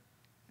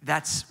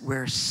 that's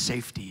where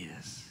safety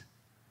is.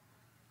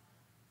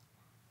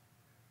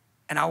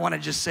 And I want to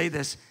just say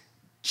this.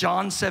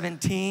 John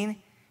 17,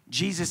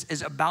 Jesus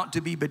is about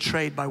to be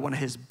betrayed by one of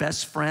his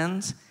best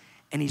friends,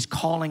 and he's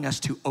calling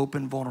us to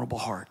open, vulnerable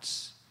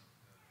hearts.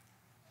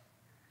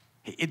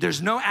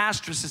 There's no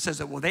asterisk that says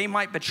that, well, they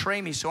might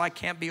betray me, so I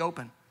can't be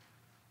open.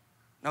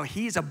 No,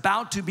 he's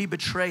about to be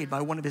betrayed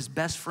by one of his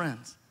best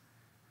friends.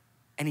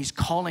 And he's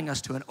calling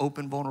us to an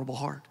open, vulnerable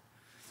heart.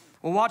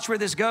 Well, watch where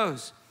this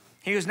goes.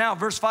 He goes, now,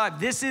 verse 5,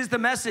 this is the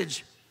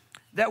message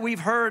that we've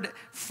heard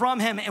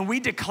from him, and we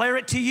declare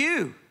it to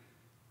you.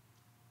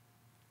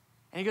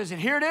 And he goes,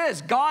 and here it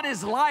is. God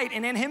is light,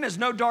 and in him is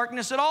no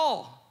darkness at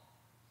all.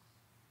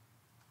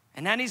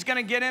 And then he's going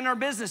to get in our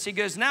business. He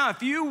goes, now,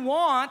 if you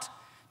want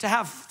to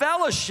have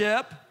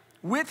fellowship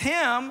with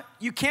him,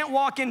 you can't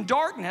walk in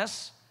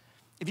darkness.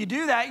 If you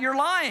do that, you're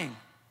lying.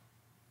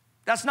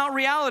 That's not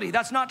reality.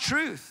 That's not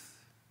truth.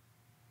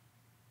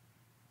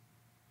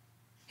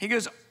 He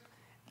goes,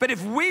 but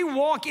if we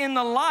walk in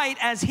the light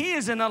as he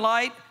is in the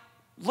light,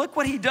 look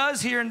what he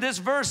does here in this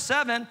verse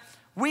 7.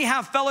 We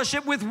have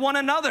fellowship with one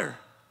another.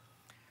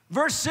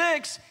 Verse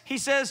 6, he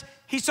says,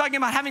 he's talking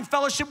about having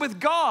fellowship with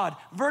God.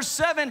 Verse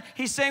 7,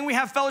 he's saying we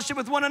have fellowship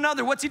with one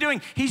another. What's he doing?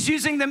 He's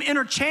using them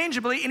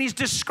interchangeably, and he's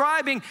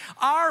describing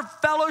our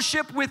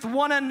fellowship with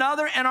one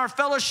another and our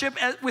fellowship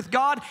with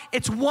God.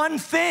 It's one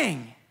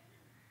thing.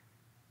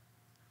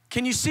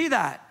 Can you see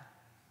that?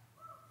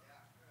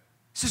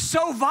 This is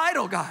so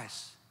vital,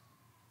 guys.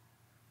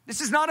 This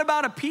is not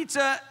about a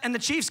pizza and the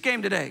Chiefs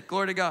game today.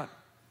 Glory to God.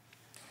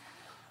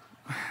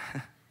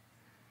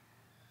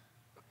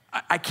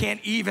 I can't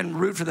even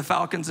root for the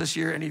Falcons this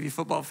year, any of you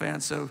football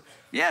fans. So,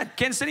 yeah,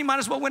 Kansas City might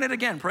as well win it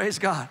again. Praise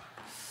God.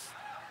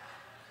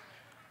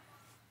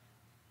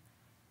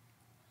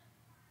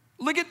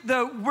 Look at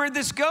where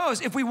this goes.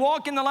 If we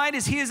walk in the light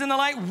as he is in the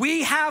light,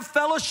 we have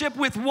fellowship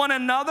with one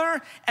another,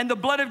 and the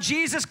blood of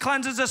Jesus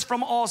cleanses us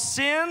from all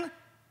sin.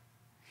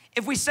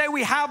 If we say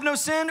we have no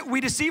sin,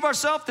 we deceive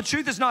ourselves. The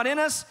truth is not in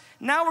us.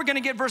 Now we're going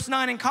to get verse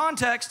 9 in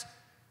context.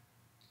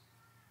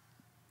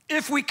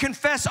 If we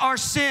confess our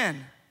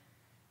sin.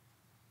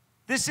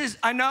 This is,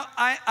 I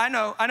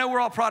know we're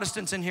all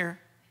Protestants in here.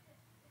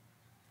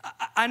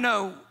 I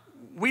know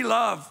we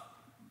love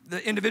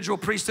the individual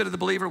priesthood of the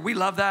believer. We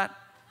love that.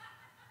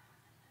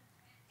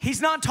 He's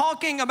not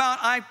talking about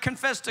I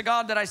confess to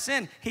God that I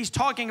sin. He's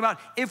talking about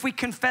if we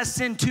confess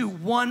sin to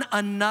one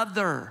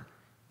another.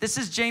 This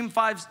is James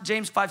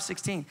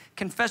 5:16.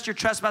 Confess your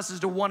trespasses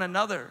to one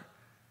another.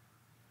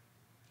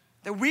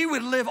 That we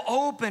would live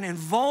open and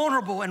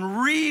vulnerable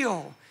and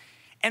real.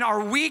 And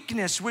our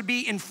weakness would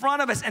be in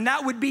front of us, and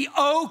that would be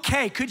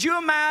okay. Could you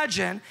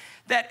imagine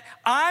that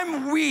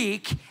I'm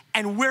weak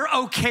and we're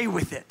okay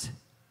with it?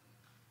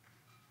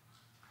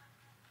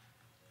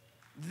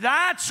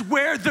 That's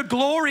where the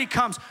glory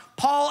comes.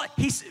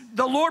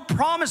 The Lord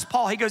promised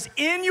Paul, he goes,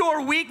 in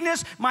your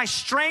weakness, my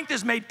strength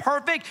is made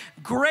perfect.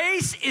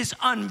 Grace is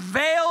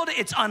unveiled,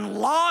 it's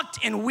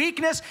unlocked in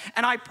weakness,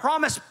 and I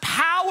promise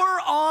power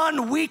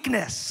on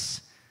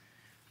weakness.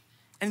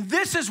 And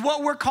this is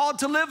what we're called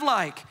to live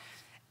like.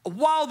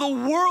 While the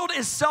world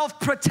is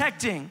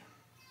self-protecting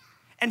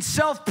and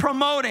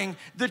self-promoting,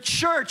 the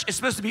church is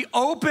supposed to be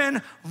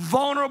open,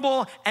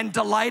 vulnerable, and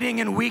delighting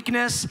in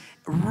weakness,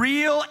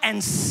 real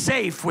and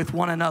safe with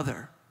one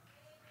another.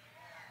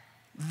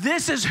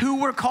 This is who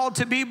we're called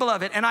to be,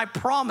 beloved. And I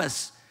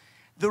promise,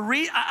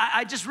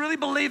 I just really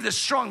believe this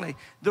strongly.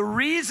 The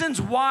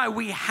reasons why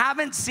we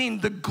haven't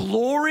seen the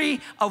glory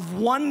of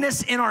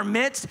oneness in our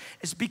midst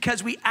is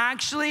because we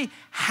actually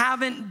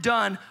haven't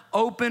done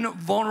open,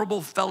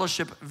 vulnerable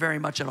fellowship very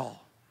much at all.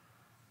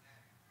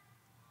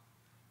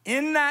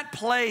 In that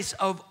place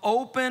of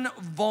open,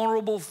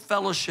 vulnerable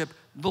fellowship,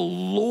 the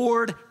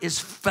Lord is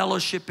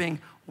fellowshipping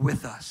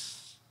with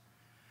us.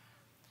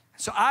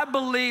 So I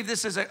believe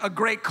this is a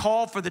great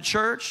call for the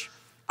church.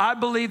 I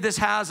believe this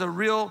has a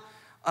real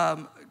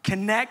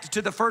connect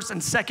to the first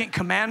and second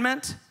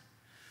commandment.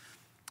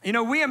 You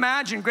know, we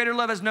imagine greater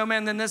love has no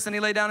man than this, and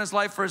he laid down his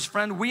life for his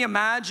friend. We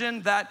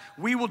imagine that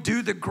we will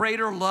do the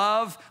greater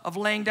love of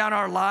laying down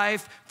our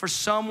life for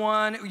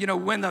someone, you know,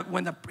 when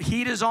the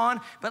heat is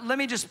on. But let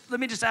me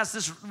just ask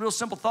this real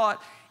simple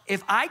thought.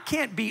 If I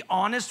can't be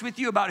honest with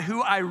you about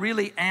who I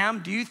really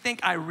am, do you think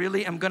I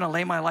really am gonna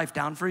lay my life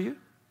down for you?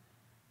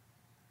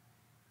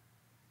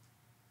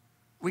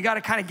 We got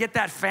to kind of get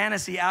that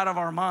fantasy out of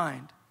our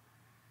mind.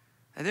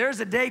 And there's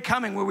a day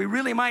coming where we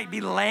really might be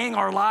laying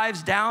our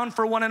lives down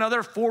for one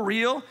another for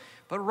real.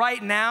 But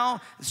right now,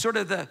 sort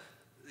of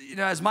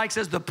as Mike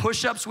says, the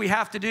push-ups we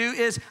have to do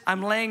is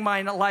I'm laying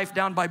my life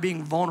down by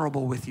being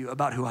vulnerable with you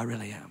about who I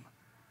really am.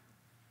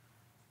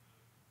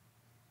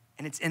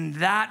 And it's in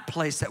that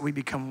place that we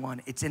become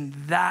one. It's in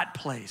that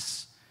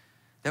place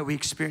that we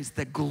experience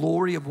the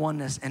glory of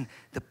oneness and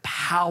the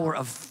power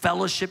of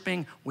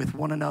fellowshipping with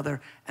one another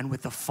and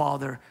with the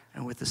Father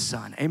and with the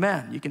Son.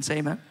 Amen. You can say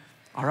amen.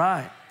 All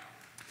right.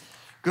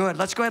 Good.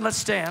 Let's go ahead and let's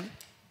stand.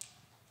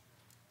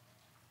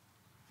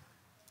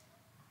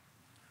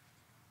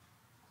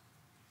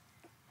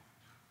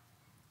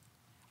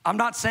 I'm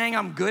not saying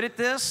I'm good at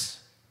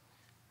this.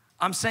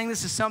 I'm saying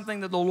this is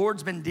something that the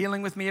Lord's been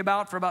dealing with me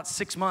about for about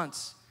 6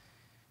 months.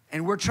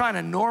 And we're trying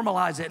to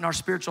normalize it in our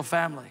spiritual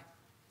family.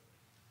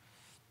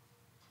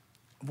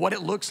 What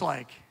it looks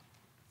like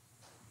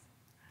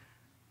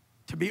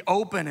to be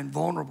open and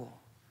vulnerable,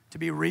 to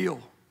be real.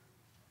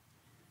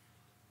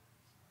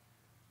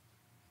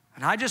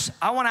 And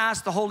I want to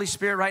ask the Holy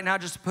Spirit right now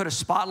just to put a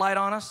spotlight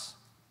on us.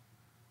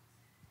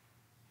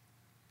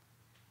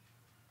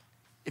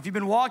 If you've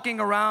been walking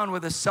around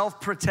with a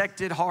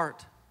self-protected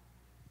heart,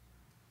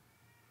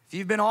 if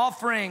you've been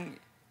offering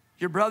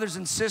your brothers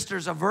and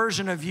sisters a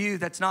version of you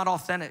that's not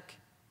authentic,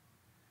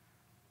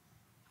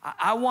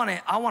 I want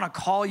to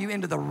call you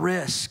into the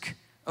risk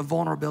of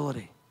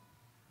vulnerability.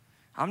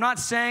 I'm not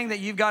saying that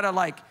you've got to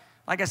like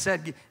I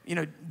said, you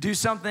know, do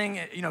something,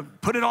 you know,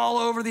 put it all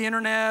over the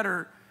internet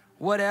or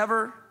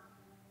whatever.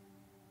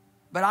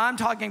 But I'm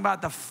talking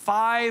about the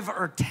 5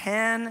 or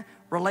 10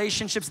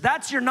 relationships.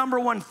 That's your number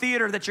one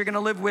theater that you're going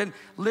to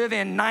live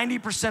in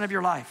 90% of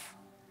your life.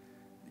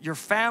 Your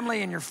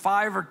family and your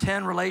 5 or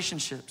 10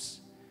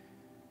 relationships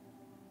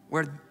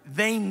where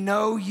they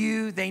know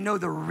you, they know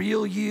the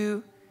real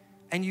you,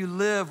 and you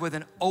live with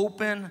an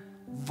open,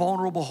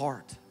 vulnerable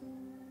heart.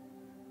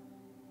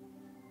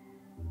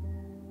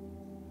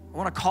 I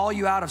want to call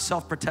you out of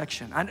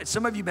self-protection.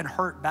 Some of you have been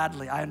hurt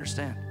badly, I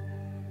understand.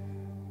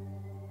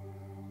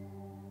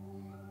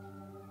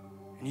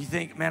 And you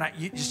think, man,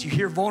 you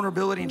hear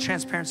vulnerability and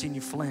transparency and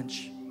you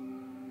flinch.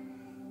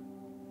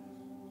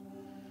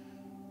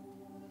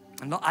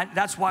 And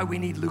that's why we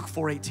need Luke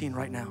 4:18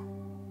 right now.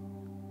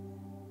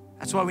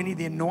 That's why we need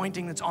the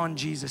anointing that's on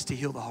Jesus to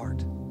heal the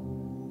heart.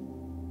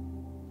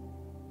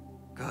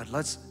 Good,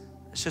 let's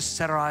just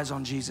set our eyes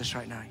on Jesus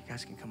right now. You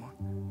guys can come on.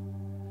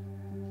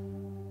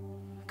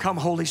 Come,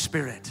 Holy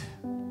Spirit.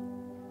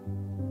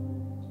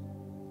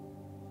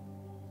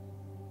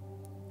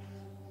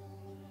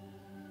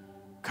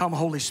 Come,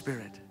 Holy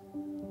Spirit.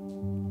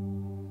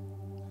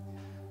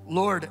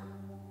 Lord,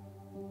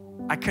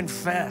 I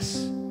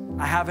confess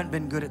I haven't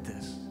been good at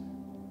this.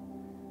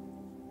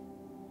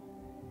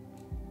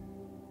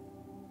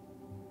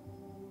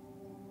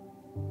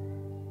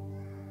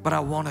 But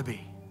I want to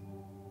be.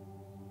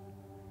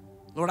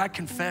 Lord, I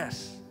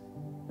confess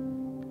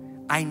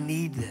I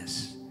need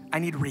this. I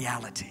need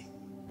reality.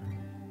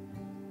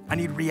 I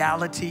need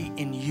reality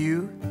in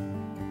you.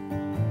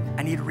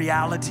 I need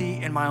reality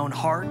in my own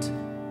heart.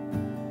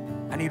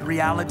 I need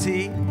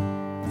reality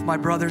with my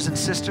brothers and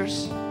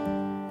sisters.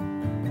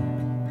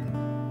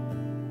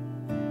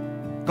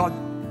 God,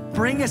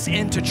 bring us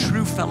into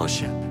true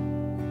fellowship.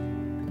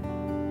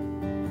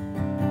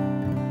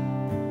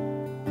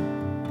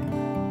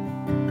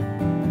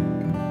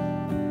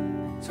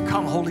 So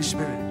come, Holy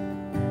Spirit.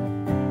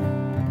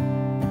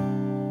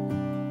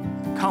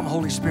 Come,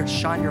 Holy Spirit,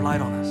 shine your light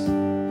on us.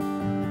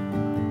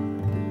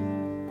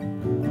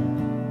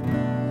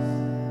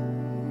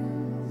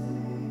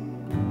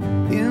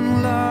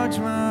 Enlarge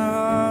my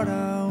heart,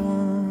 I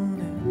want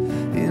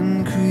it.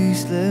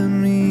 Increase, let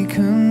me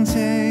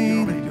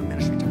contain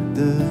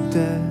the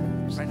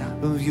depths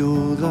of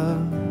your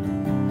love.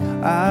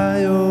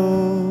 I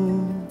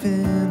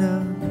open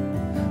up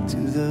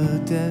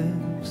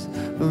depths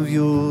of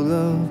your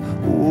love.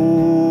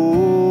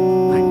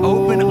 Oh, I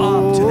open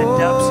up to the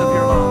depths of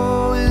your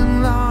love.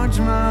 Enlarge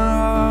my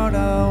heart,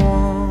 I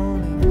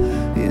want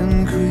it.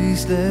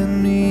 Increase, let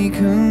me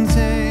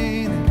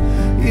contain it.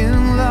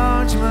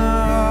 Enlarge my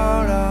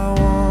heart, I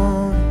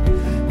want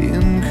it.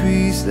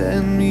 Increase,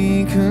 let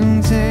me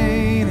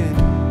contain it.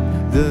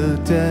 The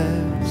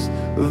depths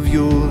of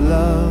your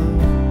love,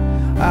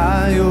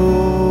 I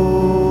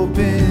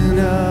open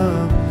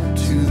up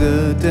to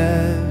the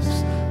depths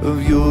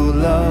of your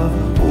love.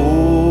 Oh.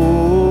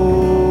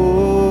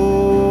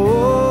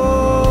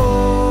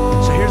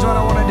 So here's what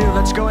I want to do.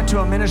 Let's go into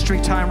a ministry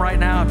time right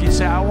now. If you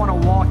say, I want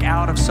to walk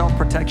out of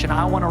self-protection,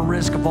 I want to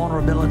risk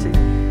vulnerability.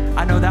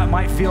 I know that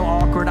might feel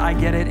awkward. I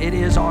get it. It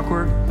is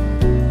awkward.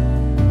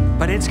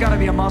 But it's got to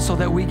be a muscle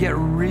that we get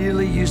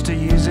really used to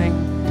using.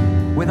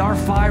 With our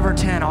 5 or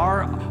 10,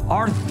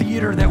 our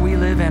theater that we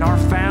live in, our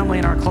family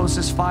and our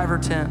closest 5 or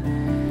 10.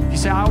 You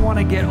say, I want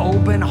to get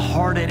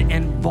open-hearted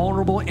and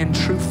vulnerable in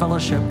true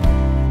fellowship.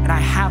 And I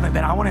haven't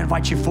been. I want to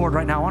invite you forward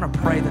right now. I want to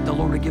pray that the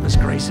Lord would give us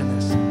grace in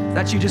this. If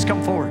that's you, just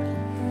come forward.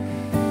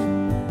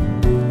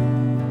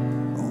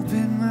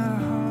 Open my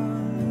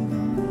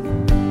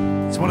heart.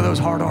 It's one of those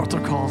hard altar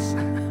calls.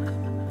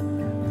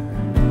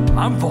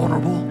 I'm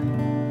vulnerable.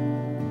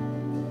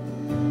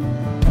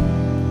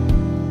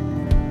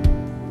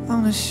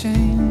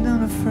 Unashamed,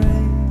 unafraid.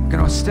 We're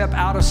going to step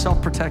out of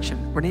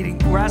self-protection.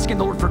 We're asking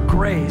the Lord for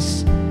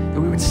grace that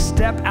we would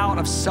step out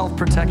of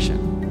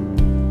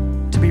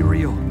self-protection to be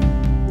real,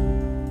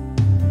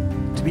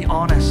 to be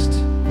honest,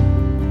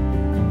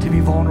 to be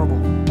vulnerable,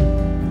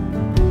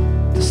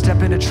 to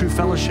step into true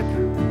fellowship,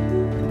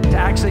 to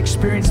actually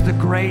experience the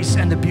grace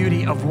and the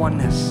beauty of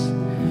oneness.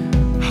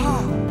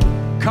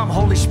 Come,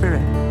 Holy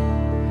Spirit.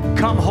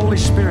 Come, Holy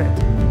Spirit.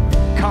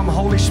 Come,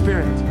 Holy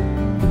Spirit.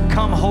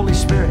 Come, Holy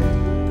Spirit.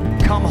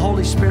 Come,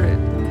 Holy Spirit.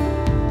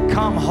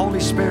 Come, Holy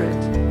Spirit.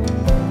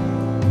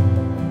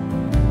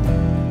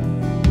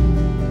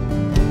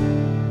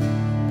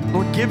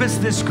 Lord, give us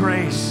this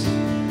grace.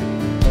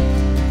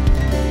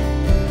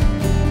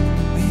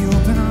 We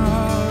open our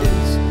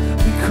hearts,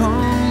 we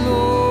come,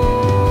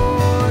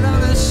 Lord,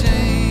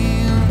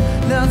 unashamed,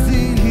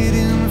 nothing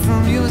hidden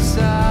from your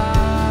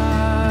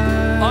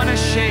side.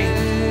 Unashamed.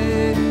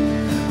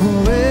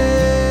 Oh,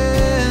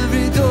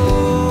 every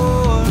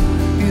door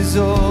is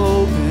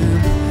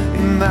open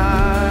in my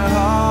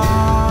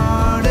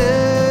heart.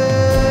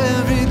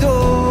 Every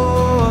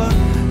door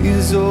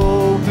is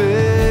open.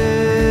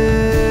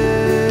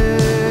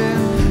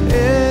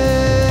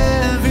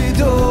 Every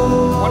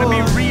door I want to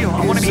be real.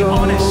 I want to be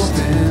honest.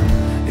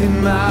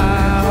 in my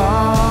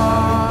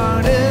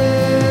heart.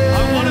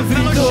 I want to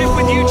fellowship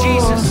with you,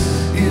 Jesus.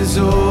 Is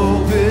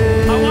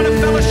open. I want to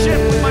fellowship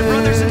with my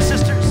brothers and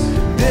sisters.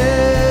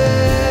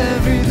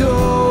 Every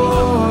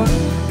door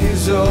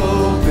is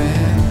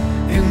open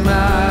in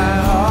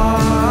my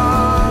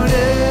heart.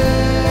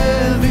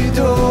 Every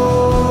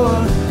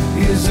door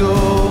is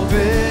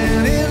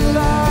open.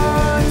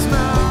 Enlarge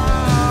my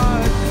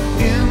heart.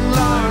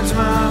 Enlarge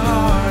my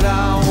heart.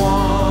 I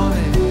want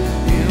it.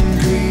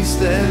 Increase,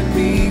 let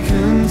me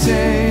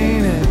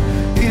contain it.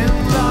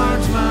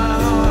 Enlarge my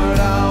heart.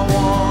 I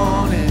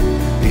want it.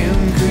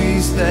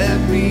 Increase, let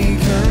me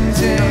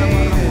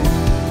contain it.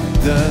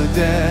 The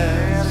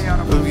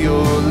depths of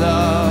your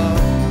love,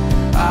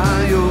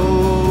 I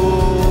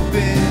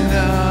open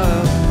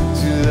up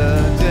to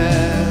the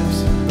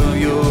depths of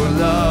your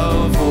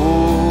love.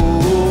 Oh,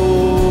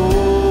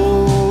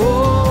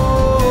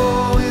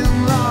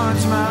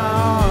 enlarge my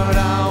heart,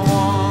 I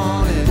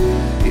want it.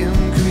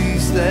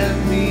 Increase, let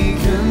me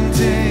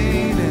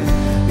contain it.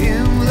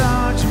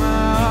 Enlarge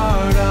my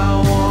heart, I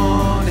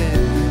want it.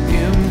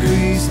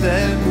 Increase,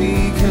 let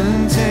me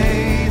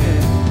contain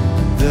it.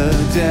 The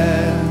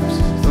depths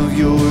of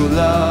your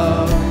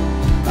love,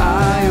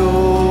 I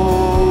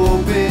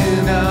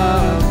open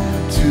up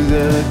to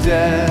the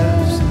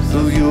depths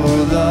of your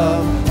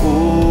love.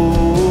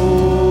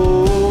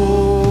 Oh.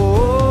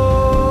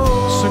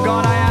 So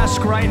God, I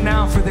ask right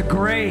now for the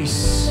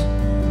grace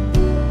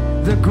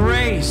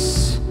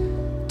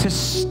to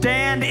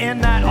stand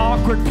in that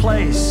awkward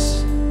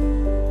place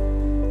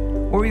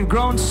where we've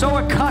grown so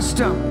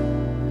accustomed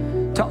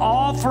to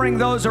offering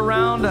those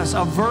around us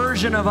a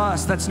version of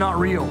us that's not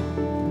real.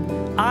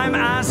 I'm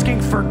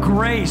asking for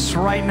grace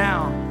right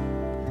now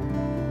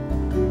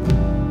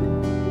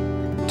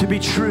to be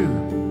true,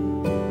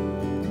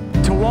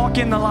 to walk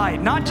in the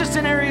light, not just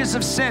in areas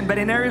of sin, but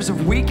in areas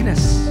of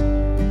weakness,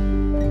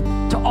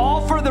 to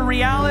offer the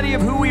reality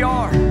of who we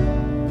are,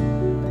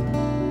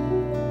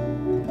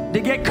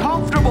 to get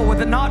comfortable with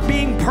it not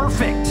being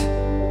perfect,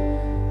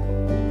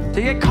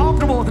 to get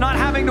comfortable with not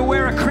having to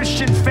wear a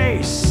Christian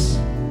face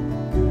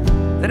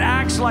that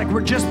acts like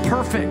we're just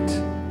perfect.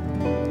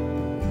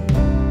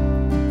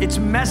 It's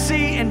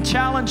messy and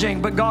challenging,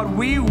 but God,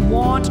 we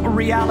want a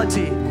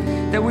reality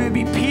that we would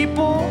be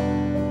people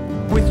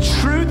with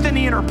truth in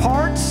the inner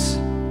parts,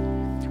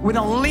 with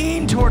a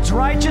lean towards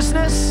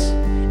righteousness,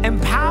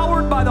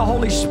 empowered by the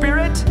Holy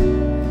Spirit,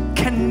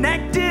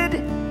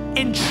 connected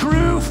in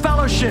true fellowship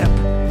fellowship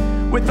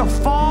with the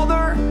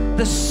Father,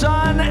 the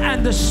Son,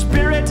 and the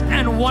Spirit,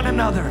 and one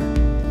another.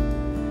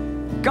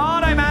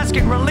 God, I'm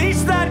asking,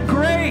 release that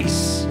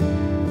grace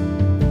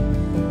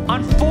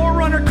on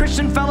Forerunner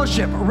Christian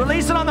Fellowship.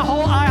 Release it on the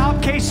whole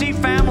IHOPKC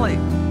family.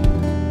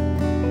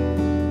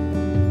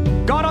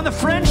 God, on the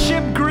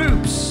friendship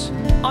groups,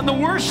 on the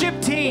worship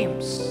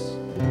teams,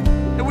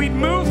 that we'd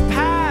move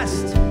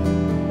past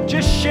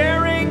just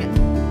sharing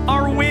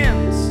our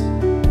wins,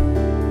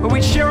 but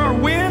we'd share our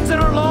wins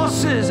and our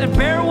losses and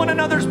bear one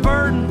another's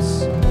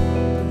burdens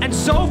and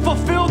so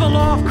fulfill the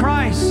law of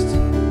Christ.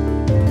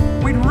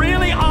 We'd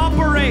really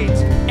operate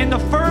in the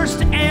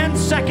first and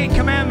second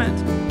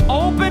commandment,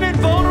 open and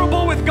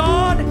vulnerable with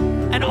God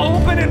and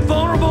open and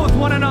vulnerable with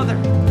one another.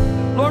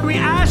 Lord, we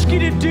ask you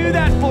to do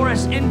that for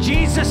us in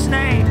Jesus'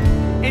 name.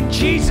 In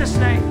Jesus'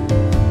 name.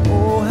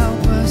 Oh,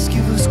 help us,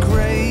 give us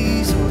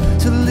grace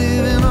to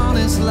live an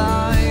honest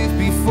life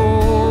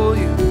before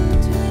you.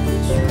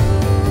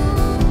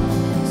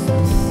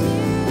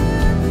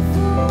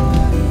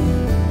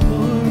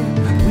 Lord,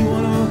 we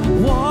want to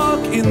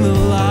walk in the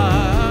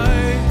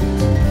light.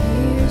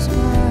 Here's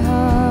my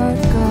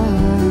heart,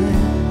 God.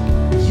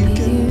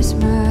 Here's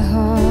my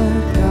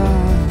heart,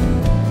 God.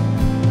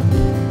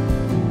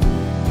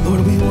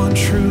 Lord, we want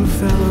true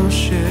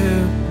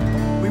fellowship.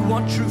 We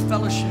want true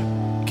fellowship.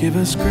 Give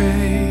us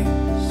grace.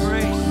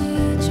 Grace.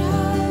 Teach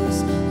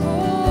us,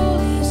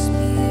 Holy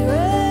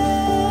Spirit.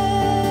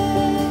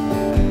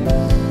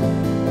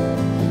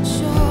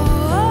 Show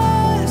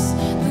us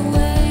the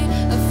way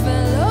of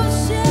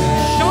fellowship.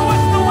 Show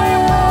us the way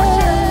of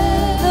fellowship.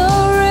 No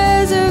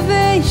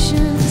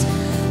reservations,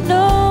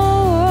 no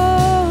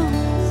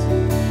walls.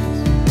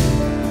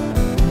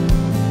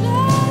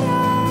 Let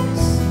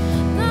us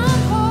not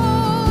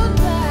hold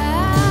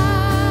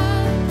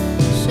back.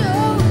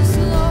 Show us,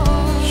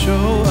 Lord.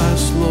 Show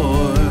us,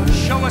 Lord.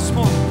 Show us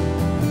more.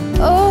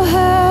 Oh,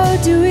 how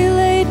do we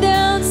lay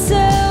down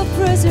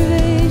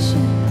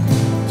self-preservation?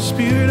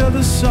 Spirit of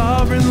the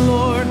sovereign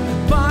Lord,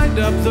 bind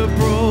up the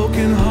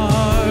broken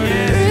heart.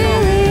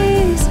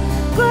 Release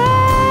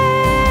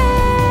grace.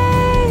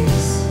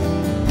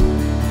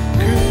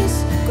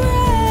 Release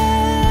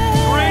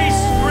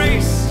Grace,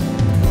 grace.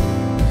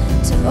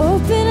 to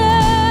open up.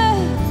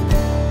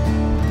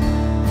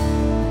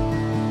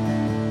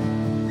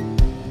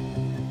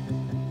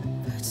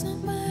 It's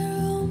not my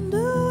own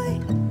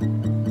doing,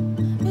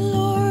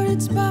 Lord,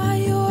 it's by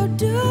your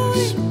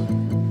doing.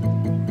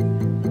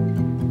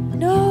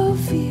 No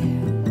fear,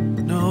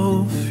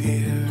 No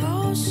fear.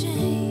 no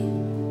shame.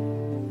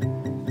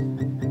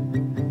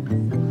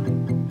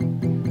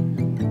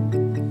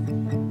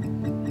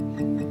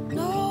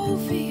 No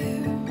fear,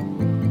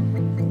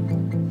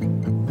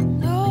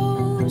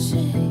 no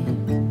shame.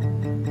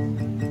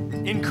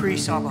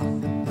 Increase, Abba.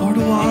 Lord,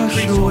 wash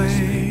Increase, Holy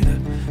away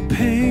the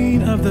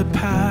pain of the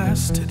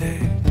past today.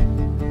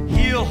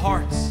 Heal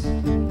hearts.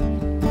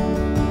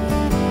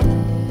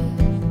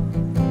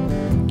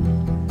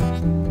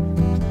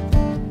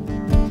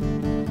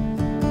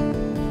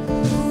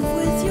 Move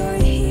with your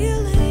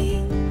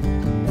healing.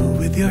 Move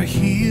with your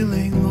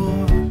healing,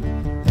 Lord.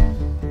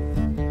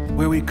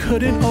 Where we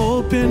couldn't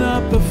open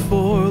up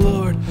before,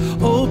 Lord,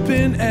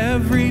 open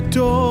every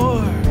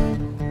door.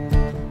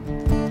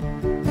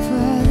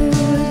 Father,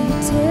 would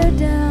you tear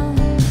down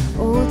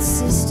old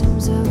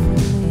systems of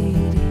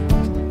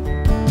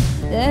relating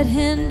that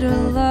hinder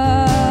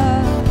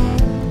love?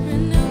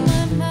 Renew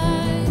my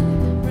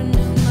mind,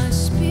 renew my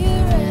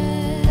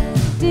spirit.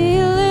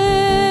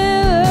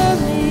 Deliver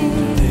me.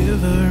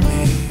 Deliver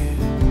me.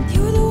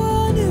 You're the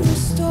one who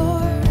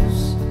restores.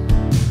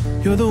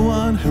 You're the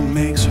one who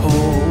made